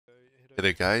Hey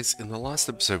there guys, in the last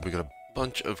episode we got a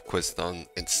bunch of quests done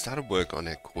and started work on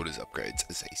our quarters upgrades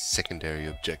as a secondary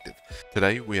objective.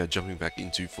 Today we are jumping back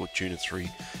into Fortuna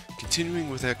 3, continuing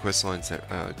with our quest lines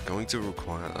that are going to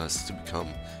require us to become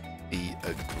the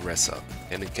Aggressor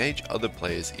and engage other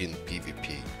players in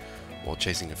PvP, while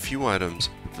chasing a few items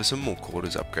for some more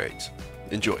quarters upgrades.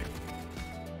 Enjoy!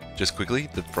 Just quickly,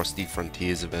 the Frosty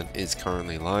Frontiers event is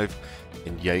currently live,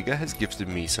 and Jaeger has gifted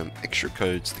me some extra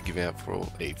codes to give out for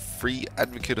a free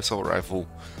Advocate Assault Rifle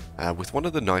with one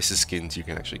of the nicest skins you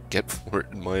can actually get for it,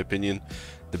 in my opinion,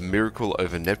 the Miracle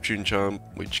over Neptune charm,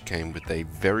 which came with a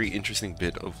very interesting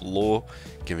bit of lore,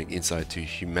 giving insight to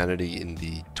humanity in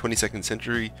the 22nd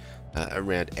century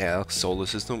around our solar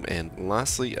system, and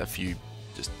lastly, a few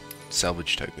just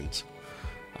salvage tokens.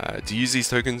 To use these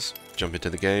tokens, jump into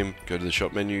the game, go to the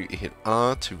shop menu, hit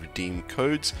R to redeem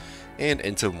codes, and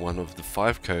enter one of the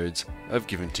 5 codes I've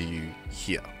given to you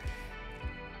here.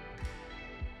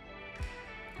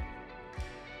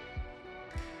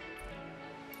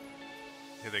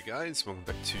 Hey there guys, welcome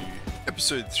back to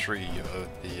episode 3 of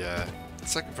the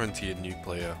Second Frontier new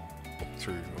player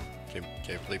walkthrough, or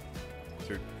gameplay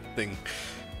through thing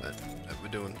that we're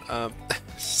doing.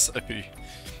 So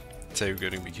today we're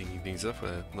going to be kicking things off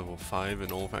at level 5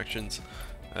 in all factions.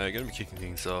 Going to be kicking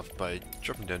things off by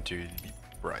dropping down to the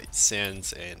Bright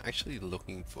Sands and actually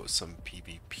looking for some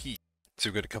PvP. So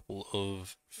we've got a couple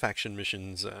of faction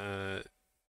missions to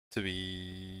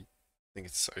be, I think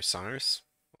it's Osiris.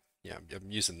 Yeah, I'm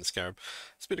using the Scarab.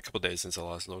 It's been a couple of days since I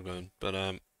last logged on, but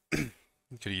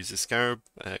you could use the Scarab,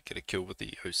 get a kill with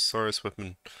the Osiris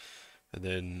weapon, and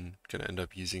then gonna end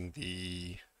up using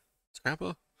the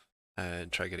Scrapper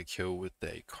and try to get a kill with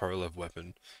a Korolev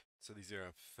weapon. So these are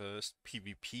our first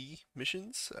PvP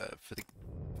missions for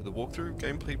the walkthrough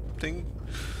gameplay thing.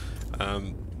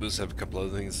 We also have a couple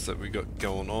other things that we got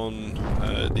going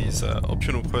on. These are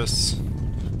optional quests,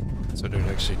 so I don't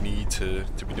actually need to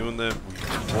be doing them.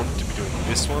 We want to be doing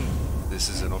this one. This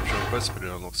is an optional quest, but it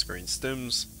unlocks green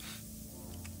stems.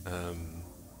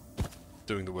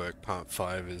 Doing the work part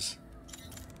 5 is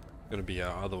going to be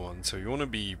our other one. So you want to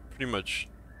be pretty much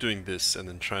doing this and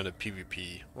then trying to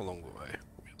PvP along the way.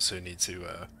 We also need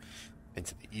to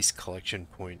enter the East Collection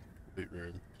Point loot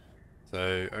room.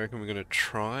 So I reckon we're going to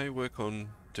try work on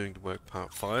doing the work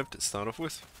part 5 to start off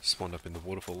with. Spawned up in the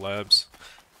Waterfall Labs.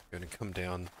 We're going to come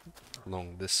down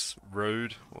along this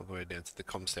road all the way down to the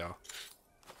comms tower.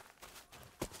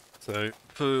 So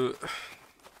for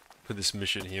this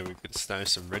mission here, we've got to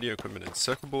stash some radio equipment and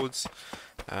circuit boards.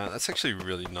 That's actually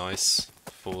really nice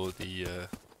for the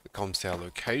comms tower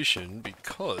location,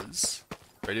 because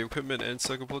radio equipment and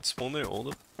circuit boards spawn there all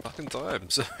the fucking time,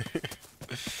 so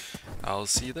I'll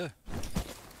see you there.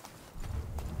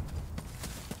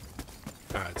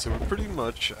 Alright, so we're pretty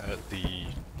much at the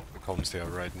comms tower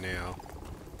right now.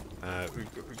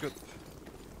 We've got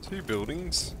 2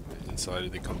 buildings inside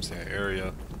of the comms tower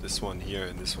area, this one here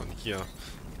and this one here.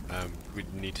 We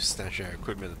need to stash our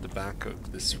equipment at the back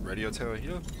of this radio tower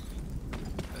here.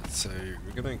 So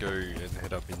we're going to go and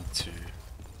head up into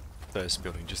the first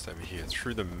building just over here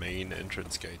through the main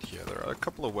entrance gate here. There are a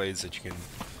couple of ways that you can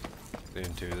get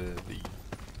into the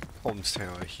comms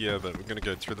tower here, but we're going to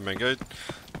go through the main gate.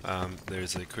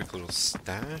 There's a quick little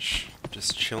stash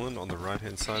just chilling on the right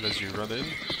hand side as you run in.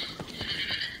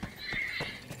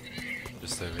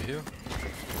 Just over here.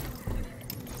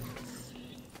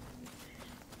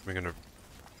 We're going to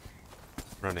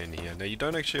run in here. Now you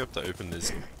don't actually have to open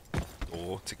this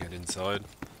door to get inside.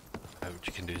 What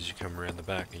you can do is you come around the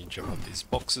back and you jump up these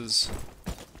boxes.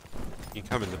 You can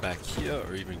come in the back here,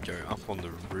 or even go up on the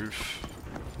roof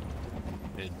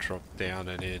and drop down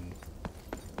and in.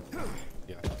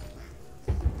 Yeah.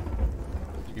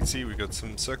 You can see we've got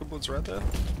some circuit boards right there.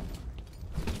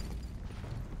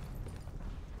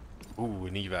 Ooh,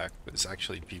 an evac, but it's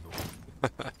actually people.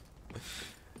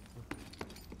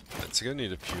 So we're going to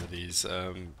need a few of these.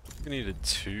 We needed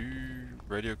 2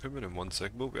 radio equipment and 1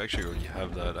 circuit board. We actually already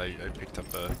have that. I picked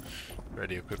up a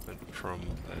radio equipment from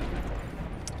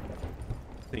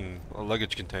a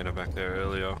luggage container back there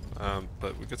earlier.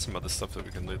 But we've got some other stuff that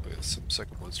we can loot with. Some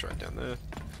circuit boards right down there.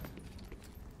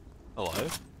 Hello.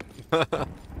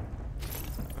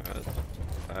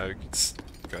 I could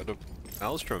go to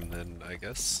Maelstrom then, I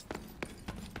guess.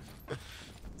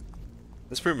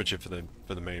 That's pretty much it for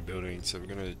the main building. So we're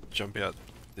gonna jump out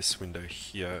this window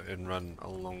here and run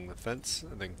along the fence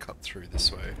and then cut through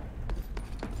this way.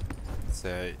 It's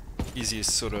the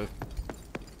easiest sort of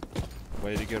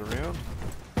way to get around.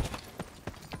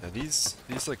 Now these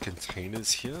like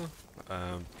containers here,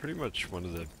 pretty much one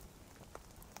of the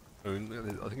only,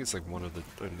 I think it's like one of the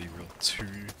only real two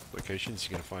locations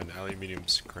you're gonna find aluminium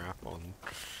scrap on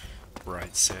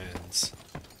Bright Sands.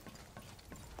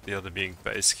 The other being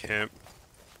base camp.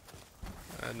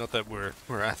 Not that we're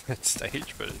at that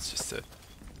stage, but it's just a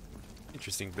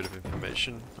interesting bit of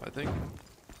information, I think.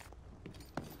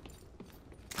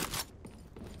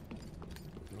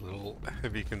 A little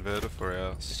heavy converter for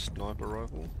our sniper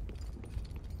rifle.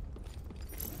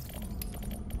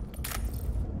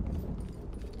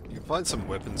 You can find some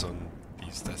weapons on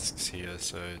these desks here,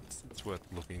 so it's worth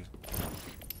looking.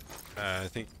 I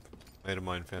think a mate of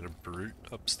mine found a brute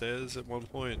upstairs at one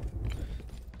point.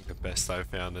 The best I've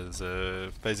found is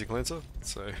a phasic lancer,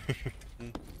 so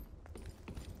you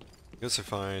also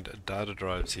find data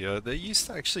drives here. There used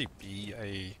to actually be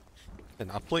an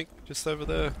uplink just over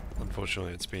there.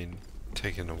 Unfortunately it's been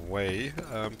taken away.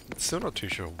 Still not too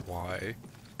sure why,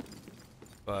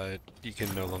 but you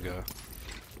can no longer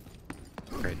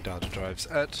create data drives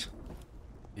at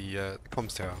the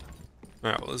comms tower.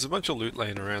 Alright, well there's a bunch of loot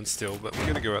laying around still, but we're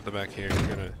gonna go out the back here and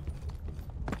we're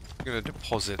gonna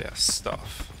deposit our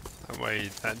stuff. That way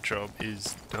that job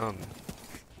is done.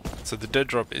 So the dead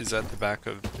drop is at the back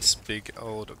of this big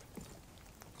old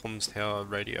comms tower,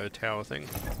 radio tower thing.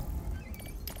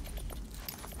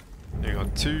 You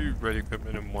got 2 radio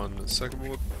equipment and 1 circuit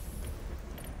board.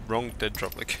 Wrong dead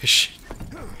drop location.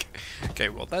 Okay,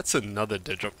 well that's another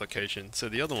dead drop location. So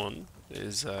the other one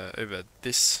is over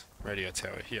this radio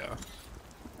tower here.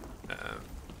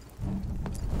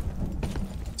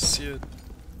 See it?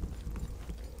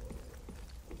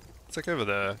 It's like over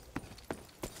there.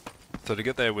 So to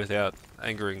get there without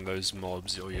angering those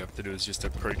mobs, all you have to do is just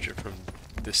approach it from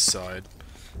this side,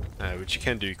 which you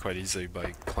can do quite easily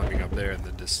by climbing up there and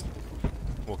then just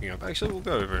walking up. Actually, we'll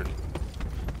go over and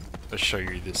I'll show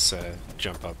you this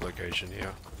jump up location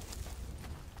here.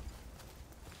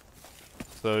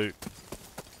 So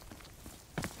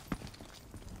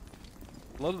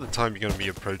a lot of the time you're going to be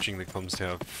approaching the comms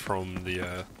tower from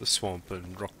the swamp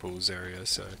and rock pools area,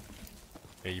 so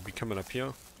yeah, you'd be coming up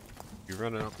here, you're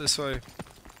running up this way,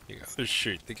 you go, oh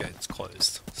shoot, the gate's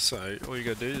closed. So all you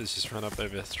gotta do is just run up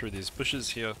over through these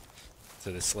bushes here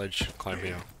to the sledge, climb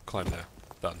here, climb there,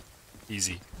 done.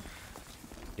 Easy.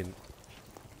 You can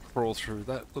crawl through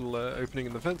that little opening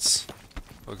in the fence,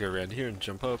 or go around here and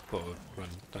jump up, or run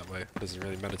that way, doesn't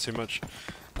really matter too much.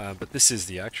 But this is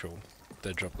the actual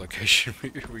dead drop location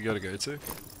we gotta go to.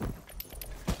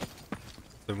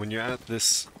 Then when you're at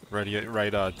this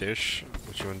radar dish,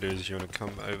 what you want to do is you want to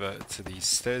come over to these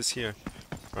stairs here,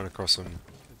 run across them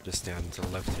just down to the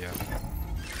left here,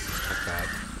 like that.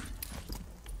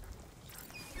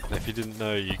 And if you didn't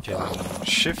know, you can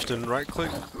shift and right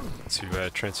click to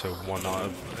transfer one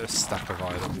a stack of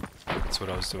item. That's what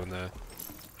I was doing there.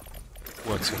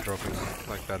 Works on dropping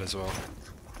like that as well.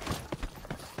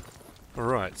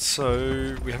 Alright,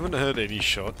 so we haven't heard any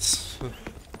shots.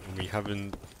 We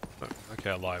haven't... Okay,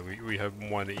 I lie, we have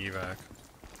 1 evac.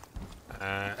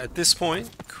 At this point,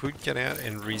 could get out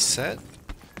and reset.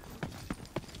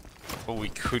 Or we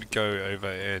could go over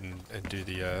and do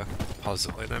the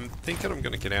puzzle. And I'm thinking I'm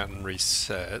going to get out and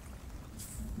reset.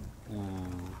 Ooh,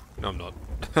 no I'm not.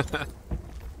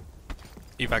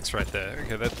 Evac's right there.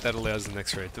 Okay, that allows the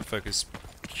next raid to focus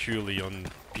purely on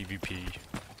PvP.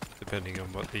 Depending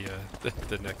on what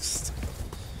the next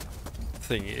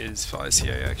thing is for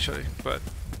ICA actually. But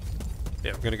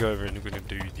yeah, we're going to go over and we're going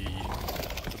to do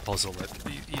the puzzle at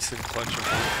the Eastern Collection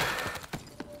Point.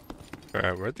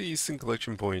 Alright, we're at the Eastern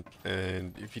Collection Point,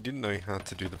 and if you didn't know how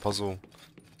to do the puzzle,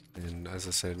 and as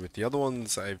I said with the other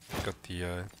ones, I've got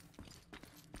the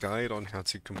guide on how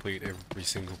to complete every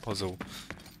single puzzle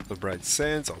for Bright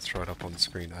Sands. I'll throw it up on the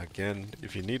screen again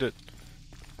if you need it.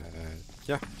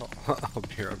 Yeah, I'll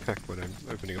be right back when I'm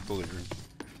opening up the loot room.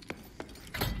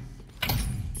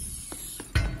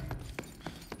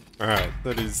 Alright,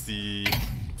 that is the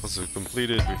puzzle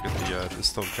completed. We've got the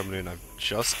storm coming in. I've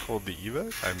just called the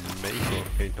evac. I may or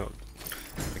may not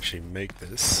actually make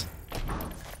this.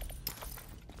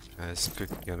 As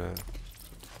quickly gonna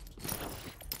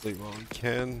complete while we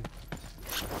can.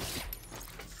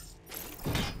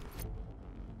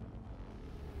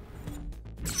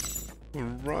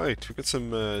 Alright, we got some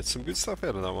good stuff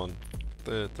out of that one.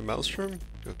 The Maelstrom,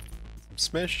 got some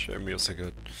smash, and we also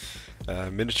got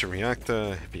miniature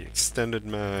reactor, heavy extended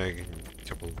mag, and a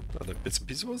couple other bits and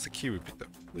pieces. What was the key we picked up?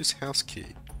 Loose house key.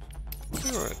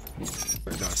 Alright,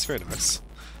 very nice, very nice.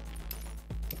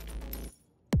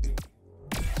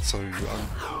 So,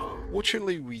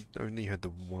 unfortunately we only had the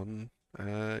one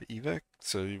evac,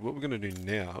 so what we're going to do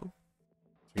now,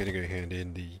 we're going to go hand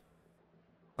in the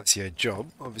ICA job,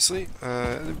 obviously.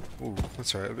 Ooh,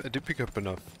 that's right. I did pick up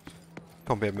enough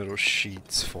combat metal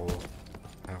sheets for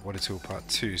Water Tool Part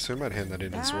 2, so I might hand that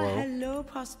in as well. Hello,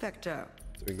 Prospector.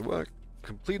 Doing the work.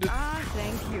 Completed.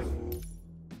 Thank you.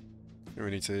 And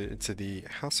we need to into the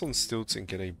house on stilts and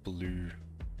get a blue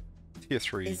tier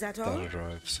 3 data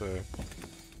drive, so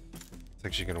it's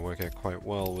actually going to work out quite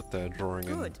well with the drawing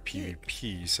and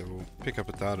PvP, so we'll pick up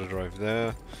a data drive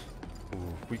there.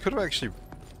 Ooh, we could have actually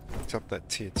picked up that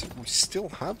tier 2. We still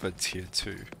have a tier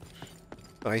 2,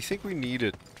 but I think we need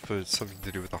it for something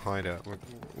to do with the hideout.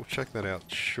 We'll check that out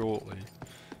shortly.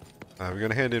 We're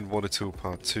going to hand in Water Tool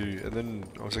Part 2, and then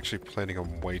I was actually planning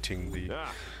on waiting the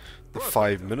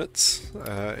 5 minutes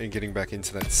and getting back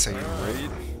into that same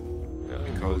raid,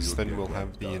 because then we'll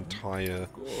have the entire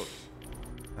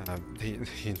the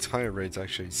entire raid to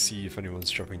actually see if anyone's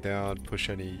dropping down, push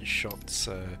any shots,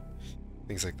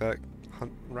 things like that.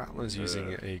 Hunt rattlers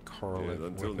using a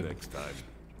correlative weapon. Next time.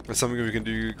 That's something we can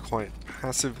do quite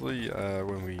passively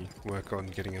when we work on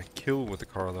getting a kill with the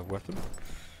correlative weapon.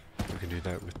 We can do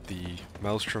that with the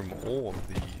Maelstrom or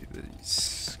the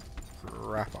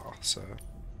Scrapper, so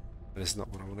that is not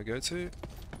what I want to go to.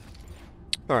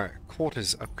 Alright,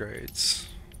 quarters upgrades.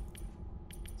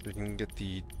 So we can get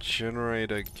the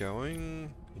generator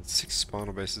going. Need 6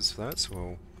 spinal bases for that, so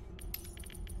we'll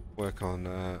work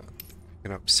on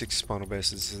picking up 6 spinal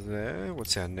bases there.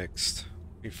 What's our next?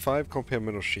 We need 5 compound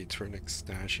metal sheets for our next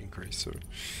stash increase, so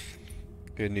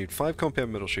we need 5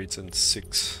 compound metal sheets and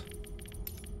 6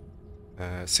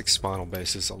 spinal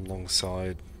bases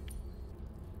alongside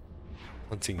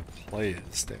hunting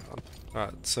players down.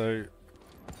 Alright, so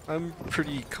I'm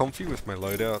pretty comfy with my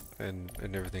loadout and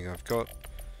everything I've got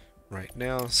right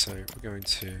now, so we're going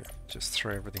to just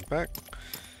throw everything back.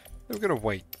 We're going to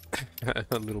wait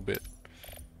a little bit.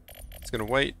 It's going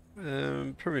to wait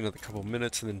probably another couple of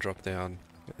minutes and then drop down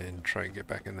and try and get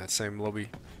back in that same lobby.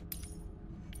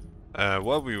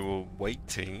 While we were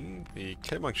waiting, the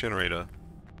K-Mark generator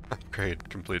upgrade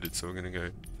completed, so we're going to go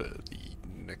for the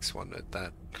next one at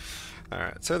that.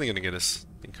 Alright, it's only going to get us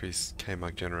increased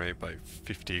K-Mark generate by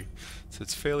 50, so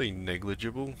it's fairly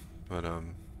negligible, but I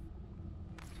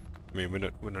mean, we're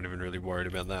not even really worried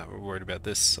about that. We're worried about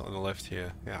this on the left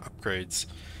here, our upgrades.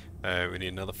 We need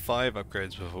another 5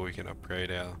 upgrades before we can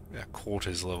upgrade our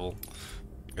quarters level.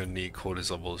 We're going to need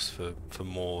quarters levels for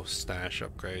more stash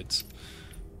upgrades.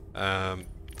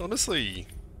 Honestly,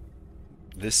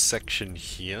 this section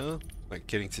here, like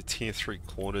getting to tier 3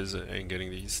 quarters and getting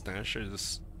these stash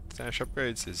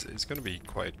upgrades is going to be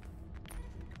quite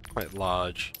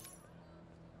large.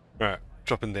 Alright,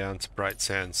 dropping down to Bright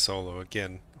Sand Solo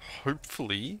again.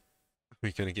 Hopefully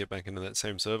we're going to get back into that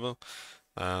same server,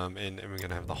 and we're going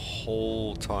to have the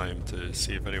whole time to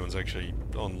see if anyone's actually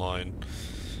online.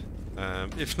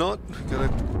 If not, we've got a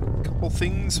couple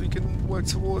things we can work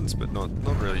towards, but not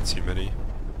really too many.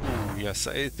 Ooh, yes,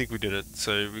 I think we did it.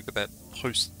 So we've got that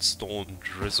post-storm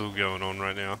drizzle going on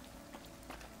right now.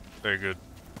 Very good.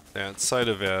 Now, outside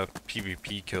of our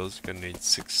PvP kills, we're going to need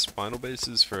 6 spinal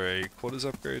bases for a quarters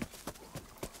upgrade.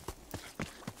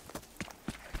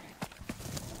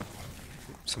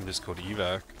 Some just called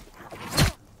evac.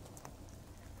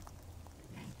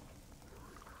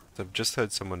 So I've just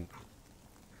heard someone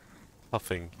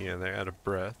puffing here. They're out of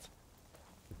breath.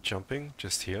 Jumping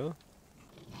just here.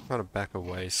 Trying to back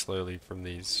away slowly from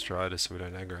these striders so we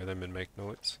don't aggro them and make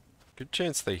noise. Good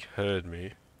chance they heard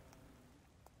me.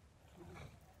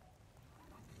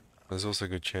 There's also a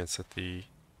good chance that the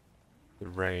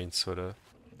rain sort of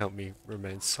helped me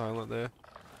remain silent there.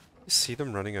 You see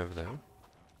them running over there?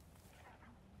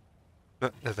 No,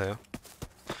 they're there.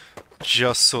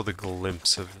 Just saw the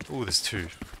glimpse of... Oh, there's 2.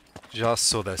 Just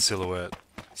saw their silhouette.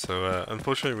 So,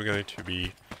 unfortunately we're going to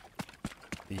be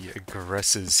the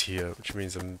aggressors here, which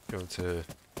means I'm going to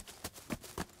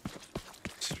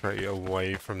stray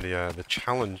away from the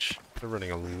challenge. They're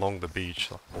running along the beach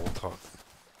the whole time.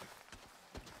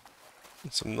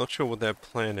 So I'm not sure what their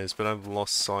plan is, but I've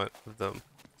lost sight of them.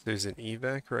 There's an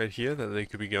evac right here that they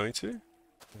could be going to.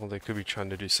 Or they could be trying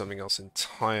to do something else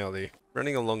entirely.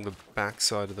 Running along the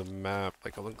backside of the map,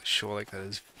 like along the shore like that,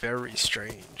 is very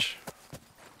strange.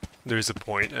 There is a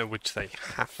point at which they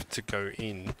have to go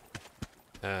in.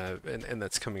 And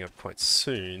that's coming up quite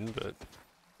soon, but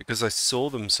because I saw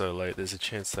them so late, there's a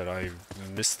chance that I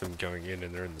missed them going in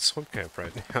and they're in the swamp camp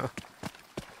right now.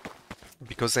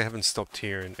 Because they haven't stopped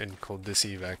here and called this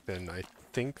evac, then I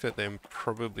think that they're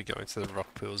probably going to the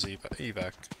Rock Pools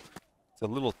evac. It's a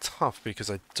little tough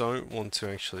because I don't want to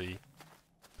actually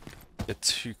get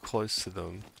too close to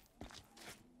them,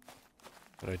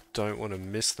 but I don't want to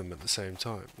miss them at the same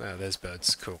time. Ah, there's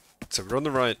birds, cool. So we're on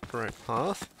the right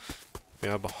path. We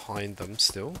are behind them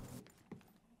still.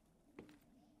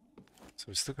 So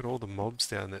we still got all the mobs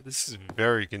down there. This is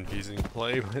very confusing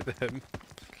play by them.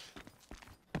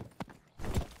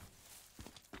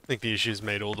 I think the issue is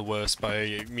made all the worse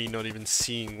by me not even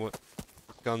seeing what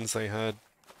guns they had.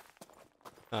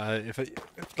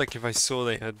 If I saw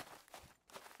they had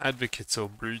advocates or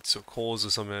brutes or cores or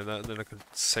something like that, then I could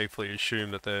safely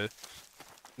assume that they're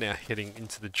now heading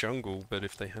into the jungle. But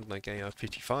if they had like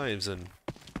AR-55s and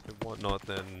whatnot,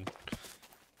 then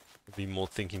I'd be more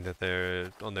thinking that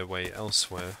they're on their way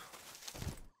elsewhere.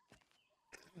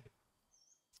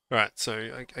 Alright,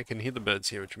 so I can hear the birds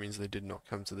here, which means they did not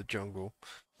come to the jungle.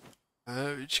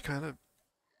 Which kind of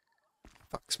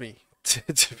fucks me,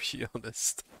 to be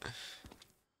honest.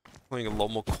 Playing a lot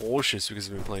more cautious because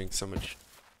I've been playing so much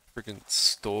freaking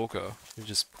Stalker. You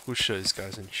just push those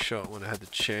guys and shot when I had the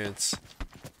chance,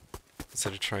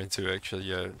 instead of trying to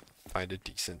actually find a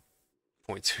decent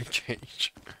point to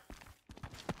engage.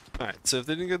 Alright, so if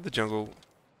they didn't go to the jungle,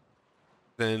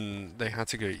 then they had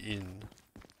to go in.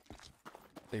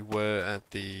 They were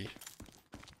at the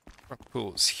rock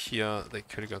pools here. They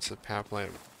could have gone to the power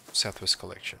plant, Southwest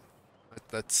Collection.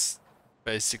 That's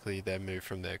basically their move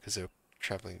from there because they're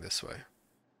traveling this way.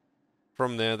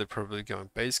 From there, they're probably going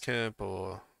base camp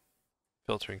or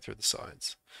filtering through the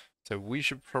sides. So we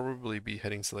should probably be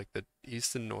heading to like the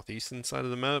eastern, northeastern side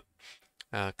of the map.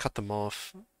 Cut them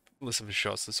off, listen for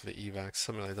shots, listen for evacs,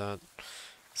 something like that.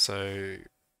 So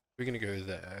we're gonna go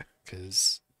there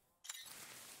because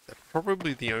they're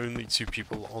probably the only two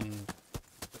people on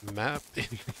the map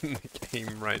in the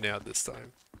game right now at this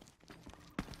time.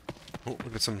 Oh,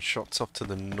 look at some shots off to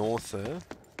the north there.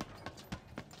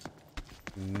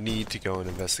 Need to go and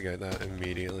investigate that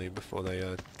immediately before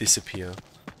they disappear.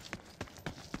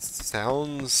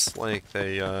 Sounds like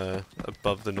they are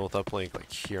above the north uplink, like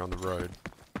here on the road.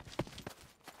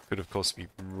 Could of course be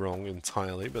wrong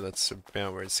entirely, but that's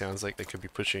about where it sounds like. They could be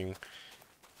pushing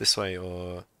this way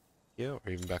or here,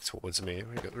 or even back towards me.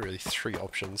 We've got really three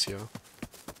options here.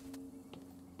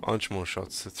 Bunch more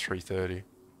shots to 330.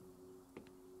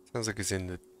 Sounds like it's in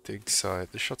the dig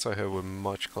site. The shots I heard were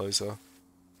much closer.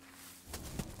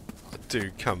 Oh,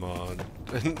 dude, come on.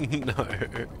 No.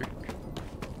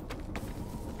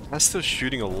 I'm still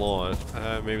shooting a lot.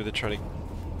 Maybe they're trying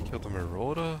to kill the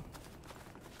Marauder?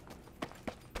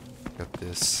 Got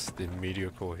this, the meteor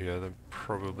core here. They're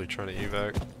probably trying to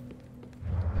evac.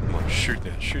 Come on, shoot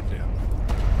now, shoot now.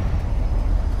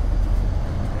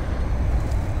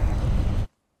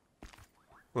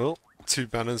 Well, two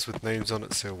banners with names on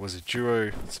it, so it was a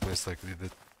duo. It's most likely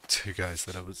the two guys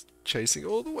that I was chasing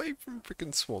all the way from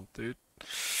freaking Swamp, dude.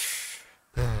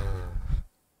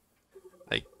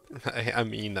 I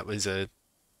mean, that was a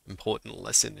important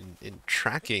lesson in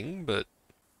tracking, but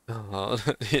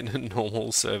in a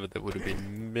normal server there would have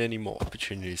been many more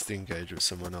opportunities to engage with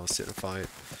someone else in a fight.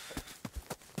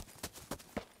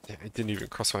 Yeah, it didn't even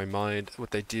cross my mind.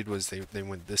 What they did was they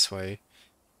went this way,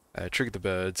 triggered the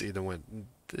birds, either went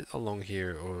along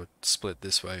here or split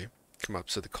this way, come up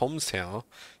to the comms tower,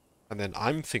 and then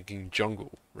I'm thinking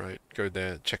jungle, right? Go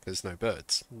there, check there's no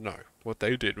birds. No. What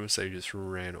they did was they just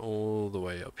ran all the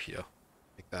way up here,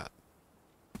 like that.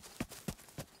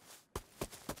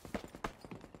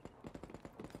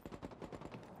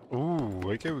 Ooh,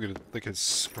 okay, we got like a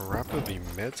scrap of the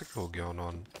medical going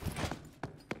on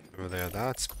over there.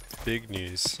 That's big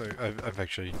news. So I've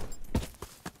actually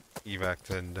evac'd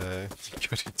and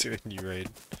got into a new raid.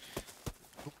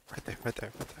 Oh, right there, right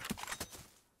there, right there.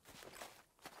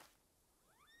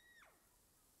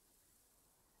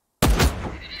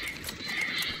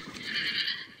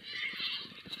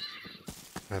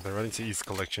 They're running to East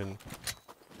Collection.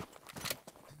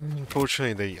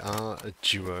 Unfortunately, they are a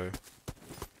duo.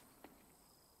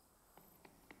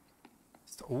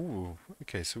 Oh,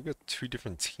 okay, so we've got two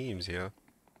different teams here.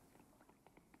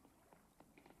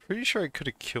 Pretty sure I could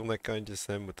have killed that guy just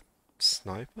then with the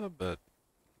sniper, but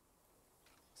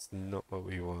it's not what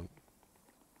we want.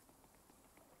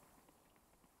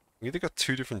 We either got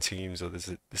two different teams or this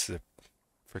is a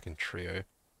freaking trio.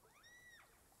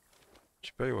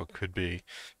 Which very well could be.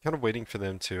 Kind of waiting for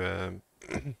them to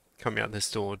come out this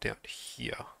door down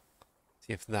here.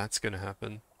 See if that's going to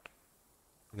happen.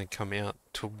 And then come out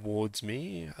towards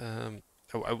me.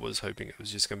 I was hoping it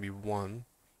was just going to be one.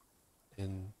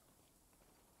 And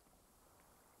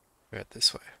go out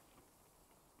this way.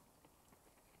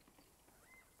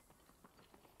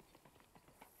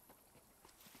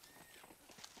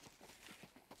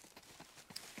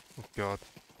 Oh god,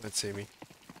 don't see me.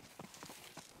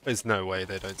 There's no way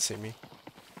they don't see me.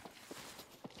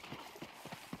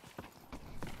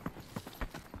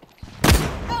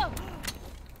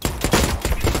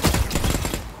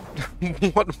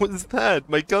 What was that?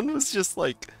 My gun was just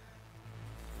like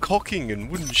cocking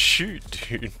and wouldn't shoot,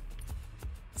 dude.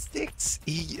 6.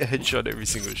 He headshot every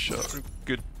single shot.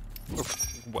 Good,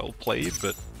 well played,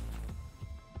 but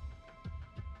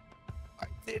I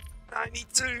did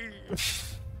 92.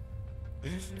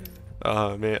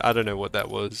 Oh man, I don't know what that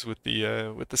was with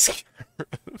the scarab.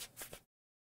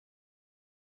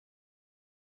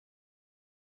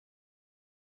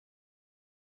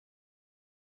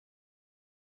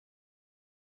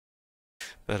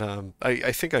 But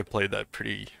I think I played that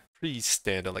pretty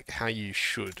standard, like how you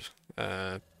should.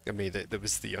 I mean, that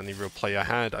was the only real play I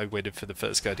had. I waited for the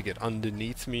first guy to get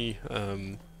underneath me,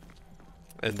 and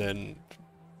then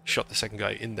shot the second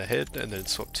guy in the head, and then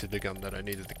swapped to the gun that I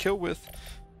needed to kill with.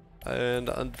 And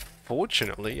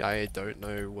unfortunately, I don't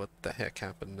know what the heck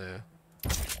happened there.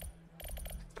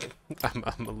 I'm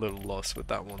a little lost with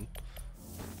that one.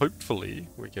 Hopefully,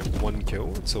 we get 1 kill,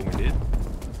 that's all we need.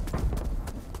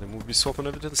 Then we'll be swapping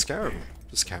over to the scarab.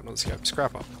 The scarab, not the scarab,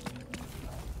 scrapper.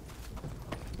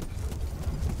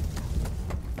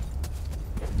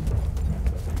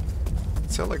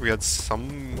 It sounded like we had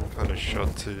some kind of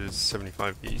shot to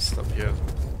 75 east up here.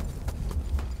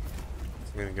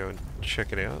 I'm gonna go and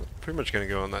check it out. Pretty much gonna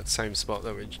go on that same spot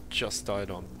that we just died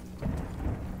on.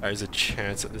 There's a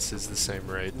chance that this is the same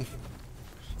raid.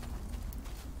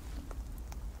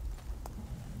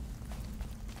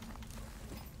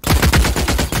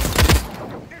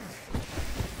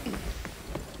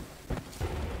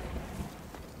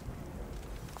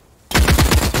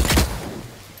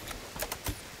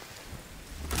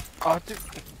 Oh, dude.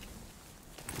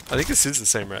 I think this is the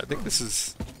same red. I think this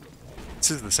is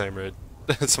the same red.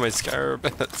 That's my scarab.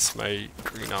 That's my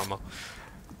green armor.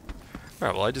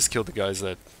 Alright, well I just killed the guys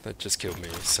that just killed me,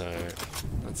 so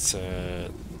that's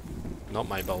not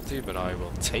my bolty, but I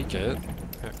will take it.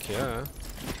 Heck yeah.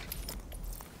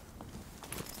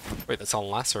 Wait, that's a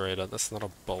lacerator. That's not a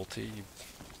bolty, you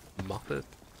muppet.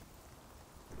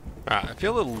 Alright, I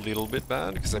feel a little bit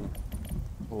bad because I'm.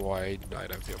 Why? I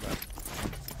don't feel bad.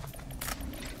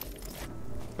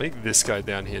 I think this guy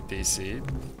down here DC'd.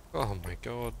 Oh my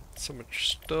god, so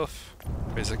much stuff.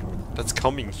 Wait a second, that's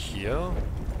coming here?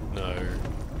 No.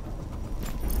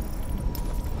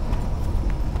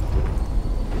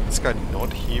 This guy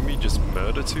not hear me just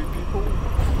murder 2 people?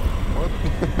 What?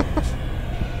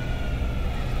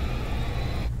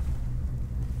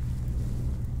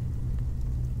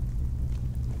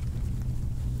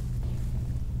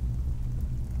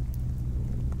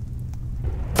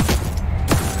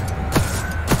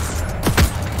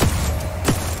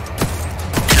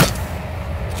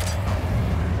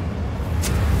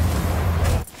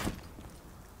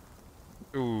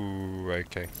 Ooh,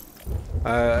 okay.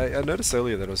 I noticed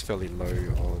earlier that I was fairly low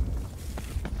on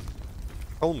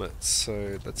helmets,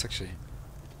 so that's actually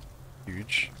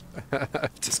huge.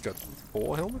 I've just got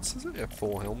 4 helmets, is it? Yeah,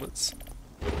 4 helmets.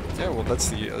 Yeah, well that's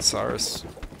the Osiris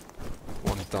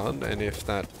one done, and if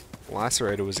that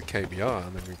Lacerator was a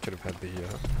KBR, then we could have had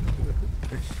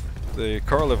the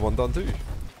Korolev one done too.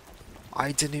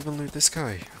 I didn't even loot this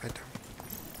guy.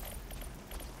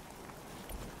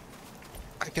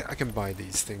 I can buy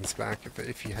these things back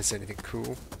if he has anything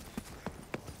cool.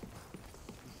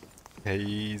 Hey,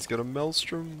 he's got a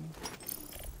Maelstrom.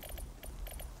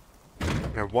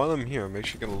 Now while I'm here, I'm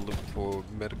actually going to look for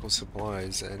medical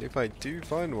supplies, and if I do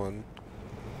find one,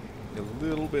 I'm a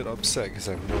little bit upset because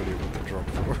I have no idea what to drop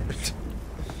for it.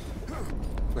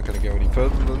 Not going to go any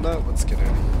further than that, let's get out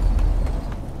of here.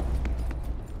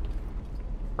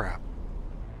 Crap.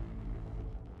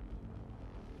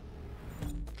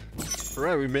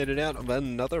 Alright, we made it out of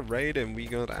another raid and we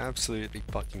got absolutely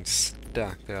fucking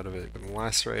stacked out of it. Got a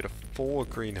Lacerator, 4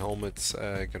 green helmets,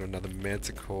 got another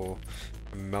Manticore,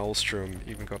 a Maelstrom,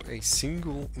 even got a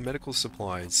single medical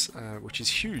supplies, which is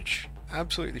huge.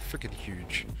 Absolutely freaking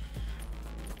huge.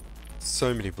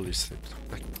 So many ballistics.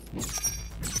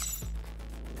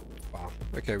 Wow.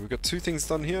 Okay, we've got 2 things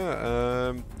done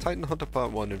here. Titan Hunter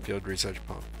Part 1 and Field Research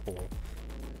Part 4.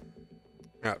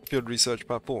 Field Research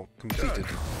Part 4 completed.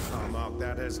 I'll mark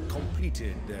that as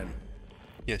completed then.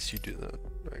 Yes, you do that.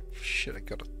 Right. Shit, I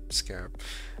got a scarab.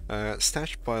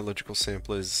 Stashed biological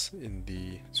samplers in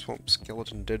the Swamp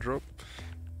Skeleton Dead Drop,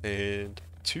 and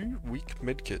 2 weak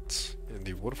medkits in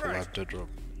the Waterfall Lab Dead Drop.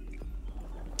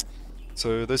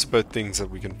 So those are both things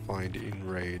that we can find in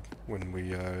raid when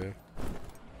we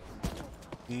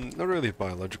not really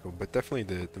biological, but definitely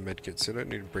the medkits. You don't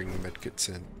need to bring the medkits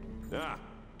in. Ah,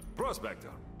 Prospector.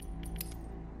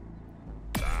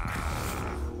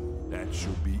 Ah, that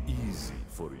should be easy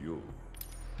for you.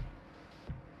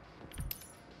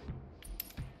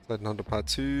 Legend Hunter Part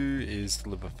 2 is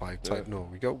level 5 type. No,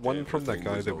 we got one from that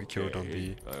guy that we killed on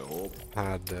the I hope.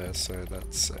 pad there, so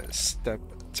that's a step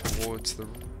towards the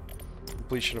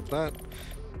completion of that.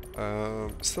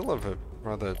 Still have a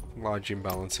rather large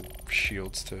imbalance of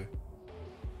shields too.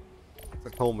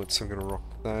 The helmets, I'm gonna rock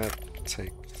that.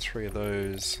 Take 3 of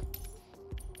those.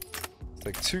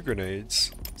 Take 2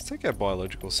 grenades. Let's take our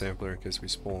biological sampler in case we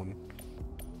spawn.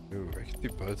 Ooh, I can do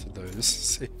both of those.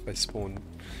 See if I spawn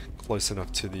close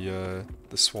enough to the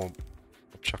swamp.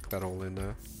 I'll chuck that all in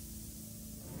there.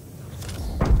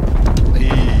 Hey,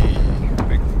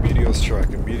 big meteor strike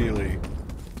immediately.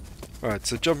 Alright,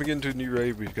 so jumping into a new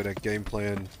raid, we've got our game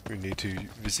plan. We need to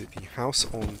visit the house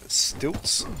on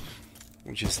stilts,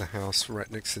 which is the house right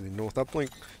next to the north uplink.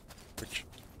 Which...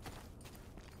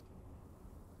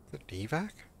 is that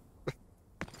evac? I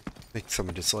think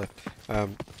someone just left.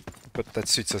 But that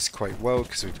suits us quite well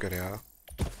because we've got our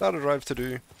data drive to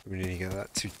do. We need to get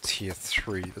that to tier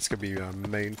 3. That's going to be our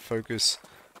main focus.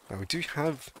 We do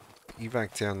have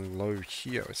evac down low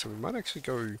here, so we might actually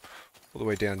go all the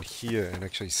way down here and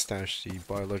actually stash the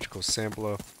biological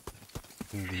sampler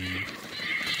and the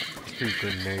 2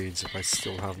 grenades if I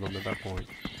still have them at that point.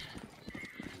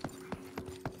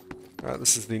 Alright,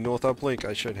 this is the north uplink.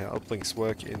 I showed how uplinks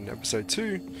work in episode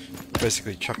 2.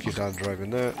 Basically chuck your data drive in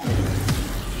there,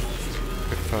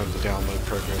 confirm the download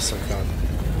progress like that.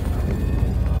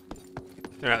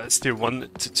 Alright, that's tier 1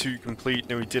 to 2 complete.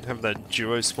 Now we did have that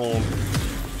duo spawn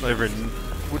over in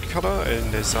Woodcutter,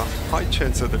 and there's a high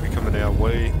chance that they'll be coming our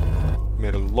way.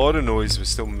 Made a lot of noise, we're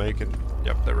still making...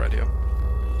 Yep, they're right here.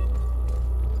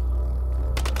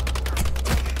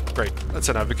 Great, that's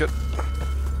an advocate.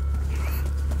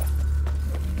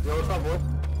 Yo, what's up, boy?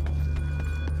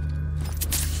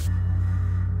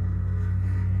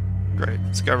 Great,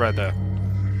 let's go right there.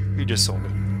 You just saw me.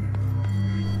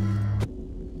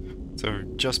 So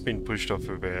we've just been pushed off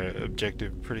of our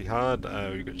objective pretty hard.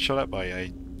 We got shot at by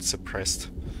a suppressed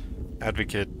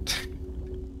advocate.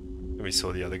 And we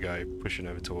saw the other guy pushing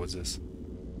over towards us.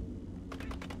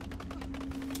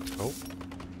 Oh.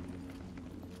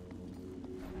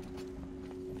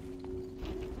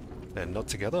 They're not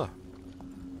together.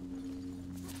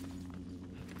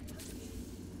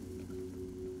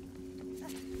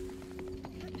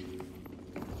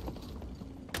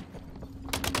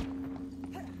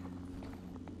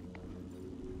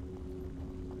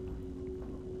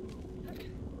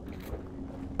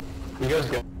 You guys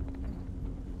go.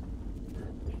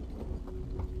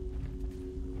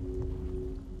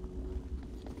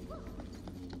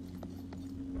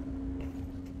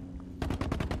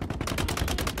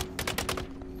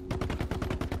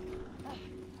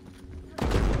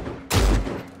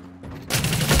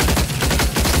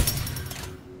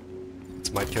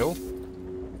 It's my kill.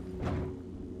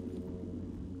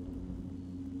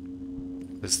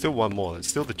 There's still one more. There's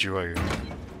still the duo.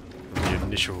 The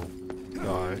initial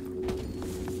guy.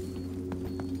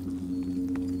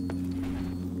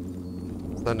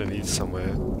 It's underneath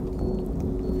somewhere.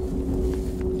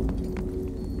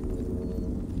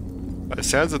 By the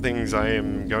sounds of things, I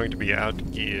am going to be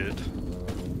outgeared.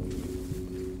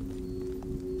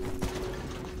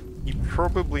 He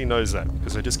probably knows that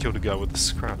because I just killed a guy with a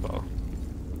scrapper.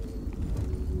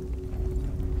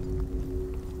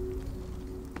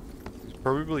 He's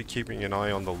probably keeping an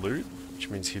eye on the loot, which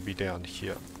means he'd be down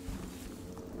here.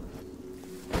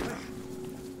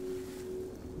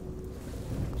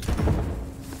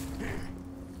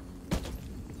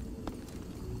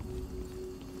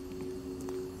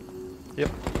 Yep.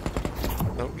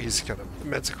 Oh, he's got a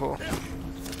medical.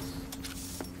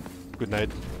 Good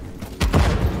night.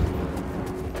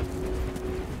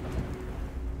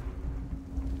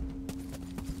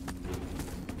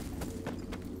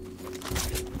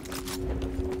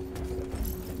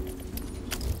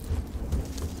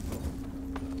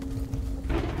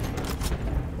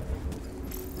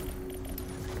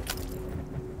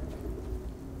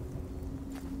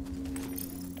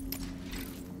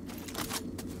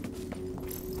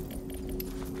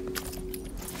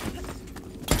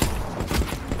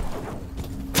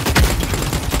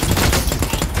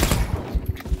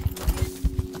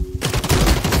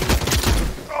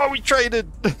 We traded.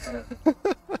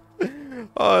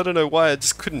 Oh, I don't know why I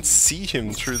just couldn't see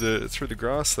him through the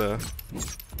grass there.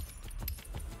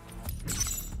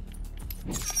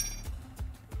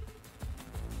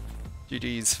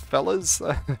 GG's fellas.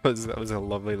 That was a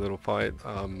lovely little fight.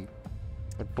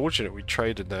 Unfortunate we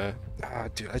traded there. Ah,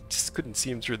 dude, I just couldn't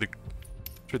see him through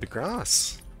the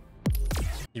grass.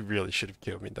 He really should have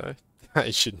killed me though.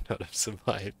 I should not have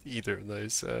survived either of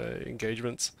those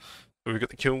engagements. But we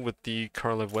got the kill with the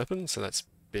Korolev weapon, so that's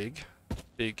big.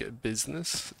 big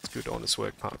business. It's good, honest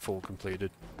work. Part 4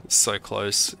 completed. It's so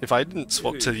close. If I didn't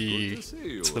swap to the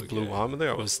blue armor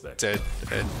there, I was dead,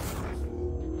 and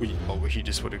he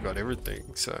just would have got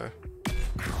everything. So.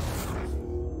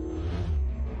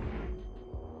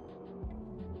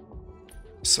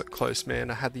 So close, man.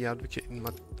 I had the advocate in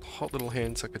my hot little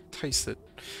hands. I could taste it.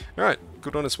 Alright,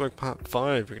 good honest work part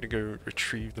 5. We're gonna go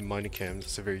retrieve the miner cams.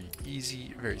 It's a very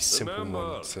easy, very simple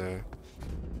one. So,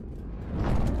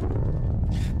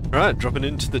 alright, dropping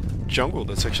into the jungle.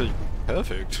 That's actually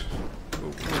perfect. We'll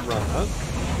run that.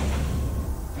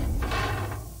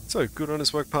 So, good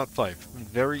honest work part 5.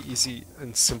 Very easy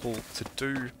and simple to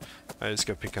do. I just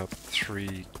go pick up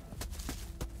three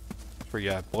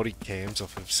body cams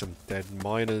off of some dead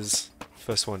miners.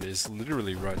 First one is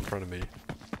literally right in front of me.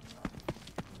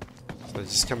 So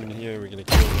just come in here, we're gonna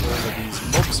kill all of these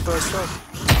mobs first up.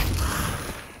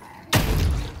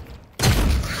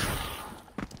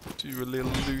 Do a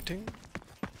little looting.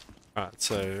 Alright,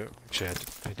 so actually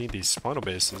I need these spinal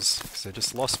bases because I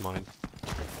just lost mine.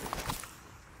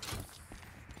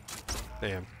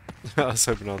 Damn. I was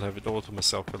hoping I'd have it all to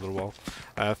myself for a little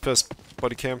while. First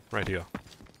body cam right here.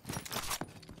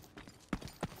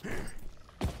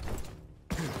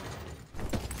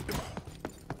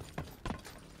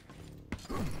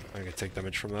 Take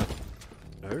damage from that.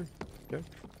 No? Yeah.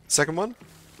 Second one,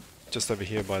 just over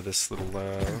here by this little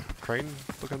crane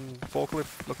looking,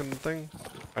 forklift looking thing.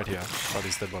 Right here, by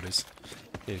these dead bodies.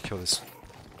 Need to kill this.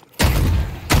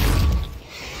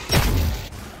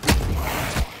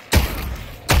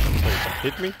 Wait,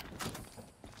 hit me?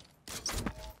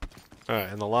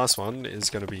 Alright, and the last one is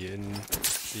going to be in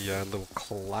the little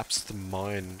collapsed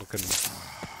mine looking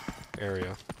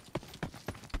area.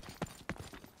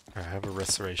 I have a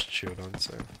restoration shield on,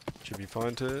 so should be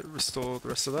fine to restore the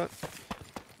rest of that.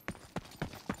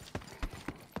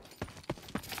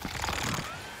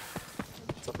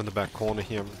 It's up in the back corner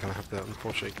here. I'm gonna have that,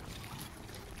 unfortunately.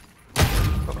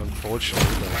 Not unfortunately,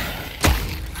 but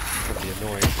it's gonna be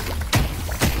annoying.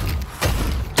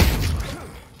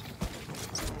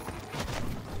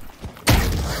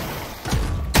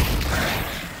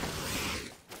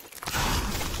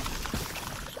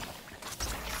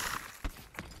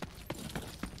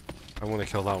 I want to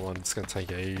kill that one, it's going to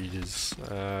take ages.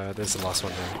 There's the last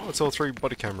one there. Oh, it's all 3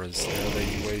 body cameras. They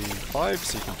weigh 5,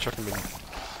 so you can chuck them in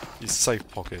your safe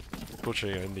pocket.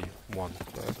 Unfortunately, only 1.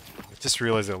 But I just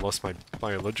realized I lost my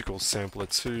biological sampler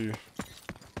too.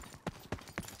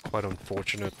 Quite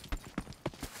unfortunate.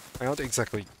 They aren't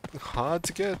exactly hard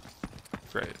to get.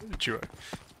 Great, duo.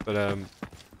 But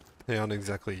they aren't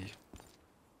exactly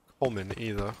common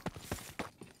either.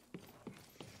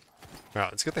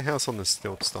 Alright, let's get the house on the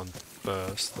stilts done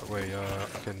first, that way I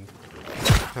can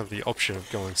have the option of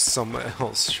going somewhere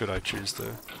else should I choose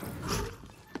to.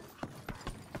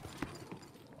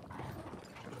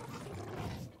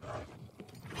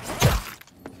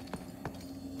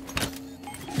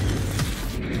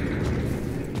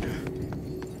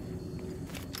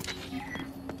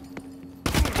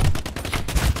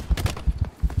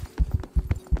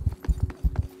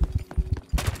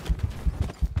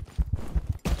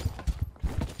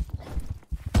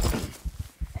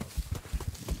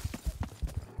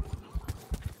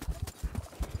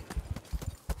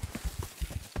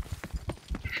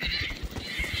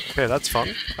 Okay, that's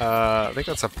fun. I think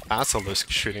that's a basilisk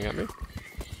shooting at me.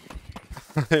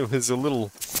 It was a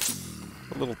little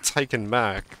taken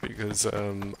back because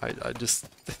I just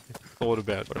thought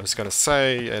about what I was gonna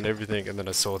say and everything, and then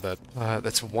I saw that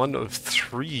that's one of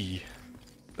 3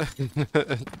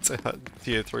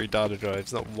 tier 3 data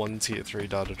drives, not one tier 3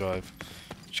 data drive,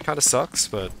 which kind of sucks,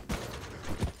 but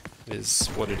is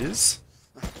what it is.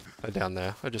 They're down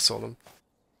there. I just saw them.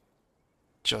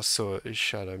 Just saw a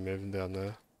shadow moving down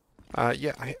there.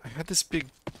 Yeah, I had this big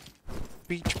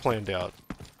beach planned out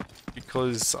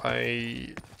because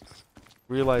I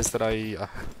realized that I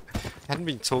hadn't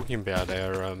been talking about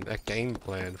our game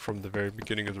plan from the very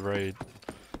beginning of the raid,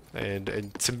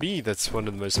 and to me that's one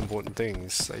of the most important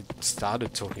things. I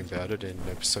started talking about it in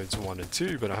episodes 1 and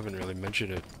 2, but I haven't really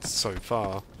mentioned it so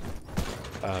far.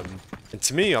 And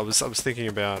to me, I was thinking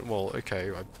about, well, okay,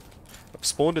 I've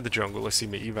spawned in the jungle. I see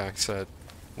my evacs at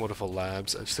Waterfall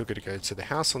Labs. I've still got to go to the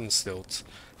house on the stilts,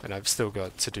 and I've still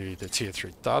got to do the tier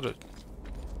 3 data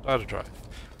drive.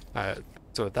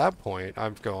 So at that point,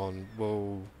 I've gone,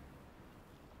 well,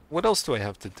 what else do I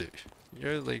have to do? You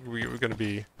know, like we're going to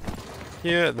be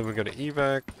here, and then we're going to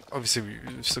evac. Obviously,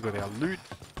 we've still got our loot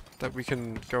that we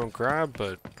can go and grab,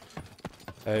 but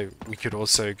we could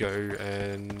also go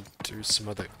and do some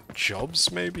other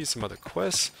jobs, maybe some other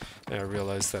quests. And I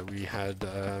realized that we had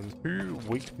 2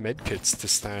 weak medkits to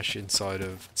stash inside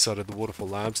of the Waterfall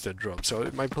Labs that dropped. So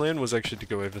my plan was actually to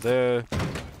go over there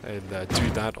and do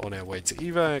that on our way to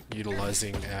evac,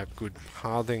 utilizing our good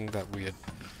pathing that we had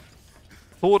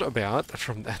thought about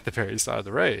from at the very start of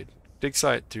the raid. Dig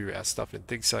site, do our stuff in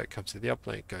dig site, come to the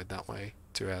uplink, go that way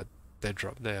to our dead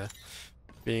drop there,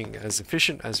 being as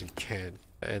efficient as we can,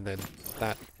 and then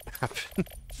that happened.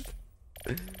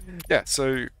 Yeah,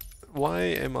 so why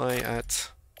am I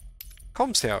at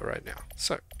Comms Tower right now?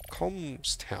 So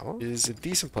Comms Tower is a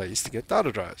decent place to get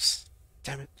data drives.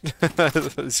 Damn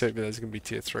it. So maybe that's gonna be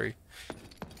tier 3.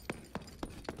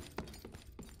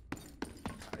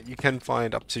 You can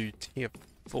find up to tier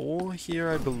 4 here,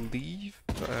 I believe.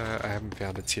 I haven't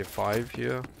found a tier 5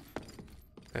 here,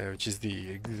 which is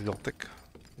the exotic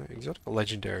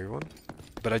legendary one.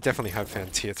 But I definitely have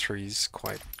found tier 3s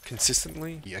quite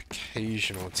consistently. The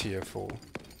occasional tier 4. So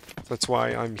that's why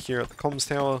I'm here at the comms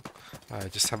tower,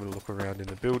 just having a look around in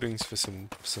the buildings for some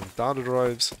data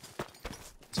drives.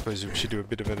 I suppose we should do a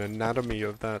bit of an anatomy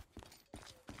of that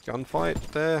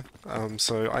gunfight there.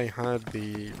 So I had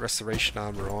the restoration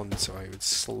armor on, so I would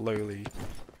slowly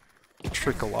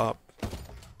trickle up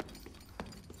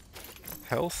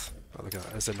health. Oh, look at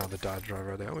that, there's another data drive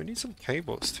right there. Oh, we need some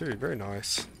cables too, very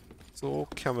nice. It's all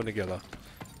coming together.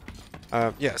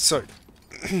 Yeah, so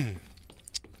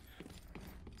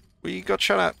we got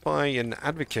shot at by an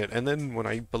advocate, and then what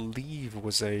I believe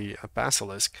was a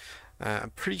basilisk.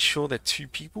 I'm pretty sure they're 2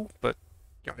 people, but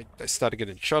you know, I started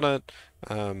getting shot at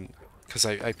because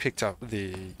I picked up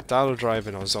the data drive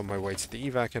and I was on my way to the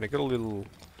evac, and I got a little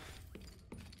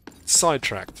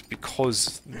sidetracked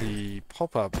because the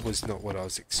pop-up was not what I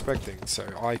was expecting. So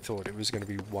I thought it was going to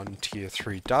be 1 tier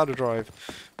 3 data drive,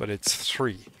 but it's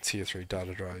 3 tier 3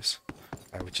 data drives,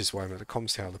 which is why I'm at the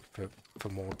comms tower looking for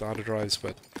more data drives.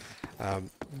 But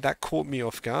that caught me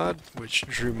off guard, which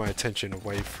drew my attention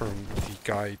away from the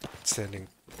guy standing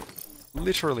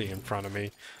literally in front of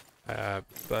me.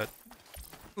 But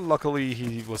luckily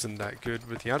he wasn't that good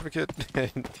with the advocate,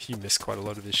 and he missed quite a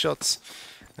lot of his shots.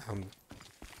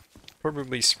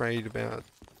 Probably sprayed about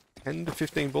 10 to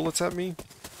 15 bullets at me,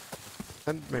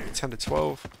 and maybe 10 to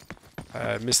 12.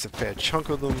 Missed a fair chunk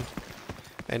of them,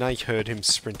 and I heard him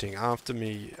sprinting after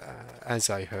me as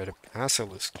I heard a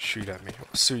basilisk shoot at me.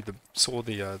 I saw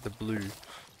the blue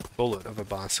bullet of a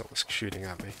basilisk shooting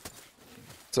at me.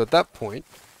 So at that point,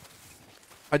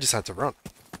 I just had to run.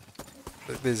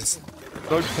 There's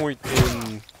no point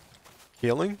in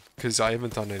healing because I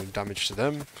haven't done any damage to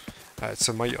them.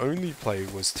 So my only play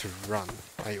was to run.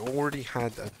 I already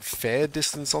had a fair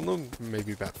distance on them,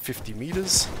 maybe about 50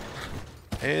 meters,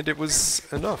 and it was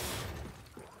enough.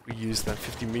 We used that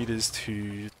 50 meters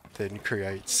to then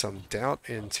create some doubt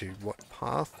into what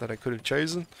path that I could have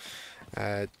chosen,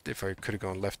 if I could have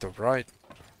gone left or right.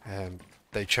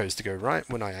 They chose to go right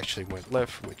when I actually went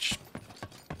left, which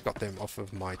got them off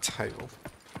of my tail.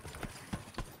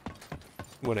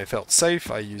 When I felt safe,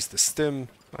 I used the stim.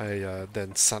 I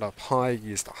then sat up high,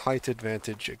 used the height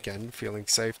advantage, again feeling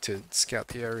safe to scout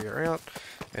the area out,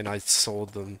 and I saw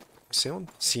them,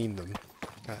 seen them,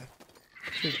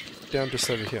 down just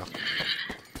over here.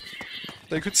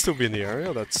 They could still be in the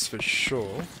area, that's for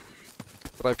sure,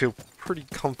 but I feel pretty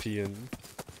comfy in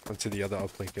onto the other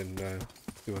uplink and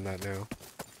doing that now.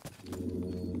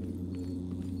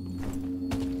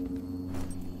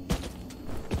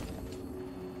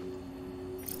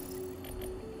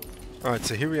 Alright,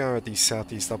 so here we are at the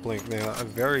southeast uplink now. A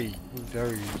very,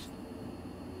 very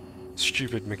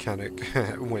stupid mechanic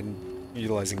when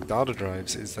utilizing data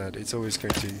drives is that it's always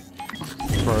going to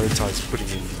prioritize putting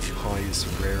in the highest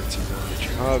rarity one that you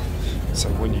have. So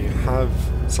when you have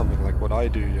something like what I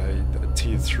do, a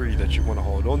tier 3 that you want to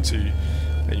hold on to,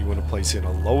 and you want to place in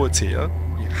a lower tier,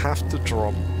 you have to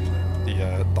drop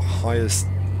the highest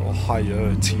or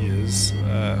higher tiers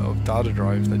of data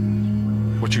drive that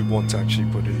what you want to actually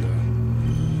put in there.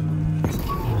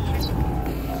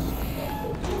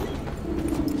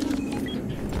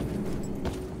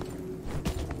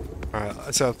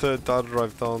 Alright, so our 3rd data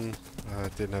drive done.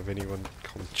 Didn't have anyone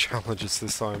come challenge us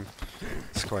this time.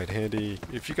 It's quite handy.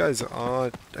 If you guys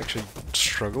are actually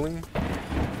struggling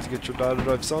to get your data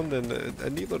drives on, then a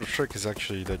neat little trick is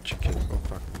actually that you can... Oh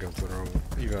fuck, I'm going to the wrong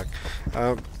evac.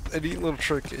 A neat little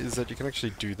trick is that you can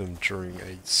actually do them during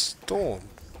a storm.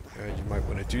 You might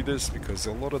want to do this because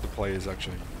a lot of the players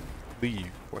actually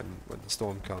leave when the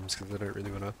storm comes because they don't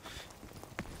really want to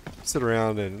sit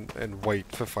around and wait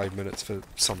for 5 minutes for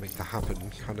something to happen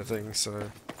kind of thing.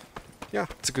 So yeah,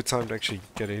 it's a good time to actually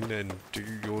get in and do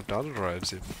your data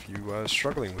drives if you are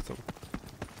struggling with them.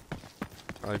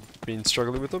 I've been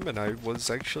struggling with them, and I was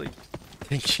actually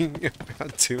thinking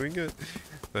about doing it,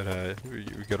 but we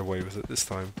got away with it this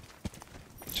time.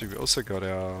 Actually, we also got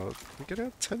our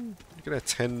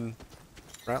 10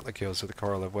 Rattler kills with the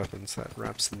correlative weapons. That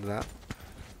wraps into that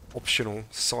optional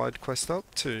side quest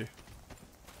up too,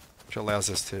 which allows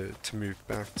us to move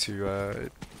back to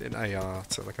an AR,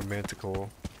 to like a Manticore,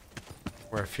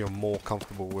 where I feel more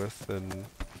comfortable with than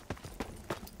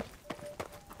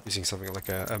using something like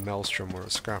a Maelstrom or a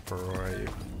Scrapper or a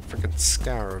freaking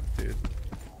Scarab, dude.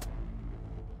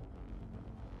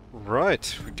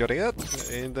 Right, we got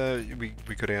out, and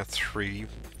we got our 3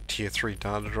 tier 3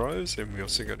 data drives, and we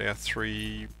also got our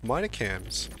 3 minor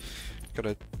cams. Got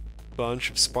a bunch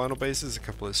of spinal bases, a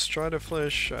couple of strider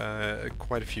flesh,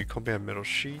 quite a few compound metal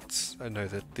sheets. I know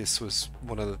that this was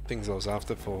one of the things I was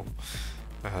after for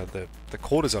the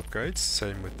quarters upgrades.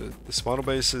 Same with the spinal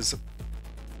bases.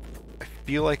 I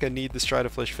feel like I need the strider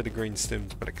flesh for the green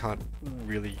stims, but I can't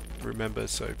really remember,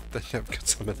 so I've got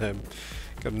some of them.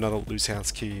 Got another loose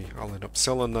house key. I'll end up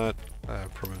selling that.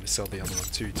 Probably sell the other one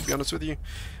too, to be honest with you.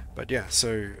 But yeah,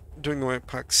 so doing the work,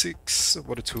 Pack 6,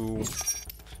 what a tool.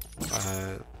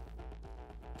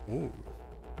 Ooh,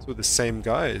 so the same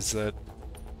guys that...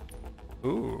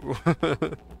 Ooh.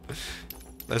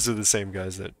 Those are the same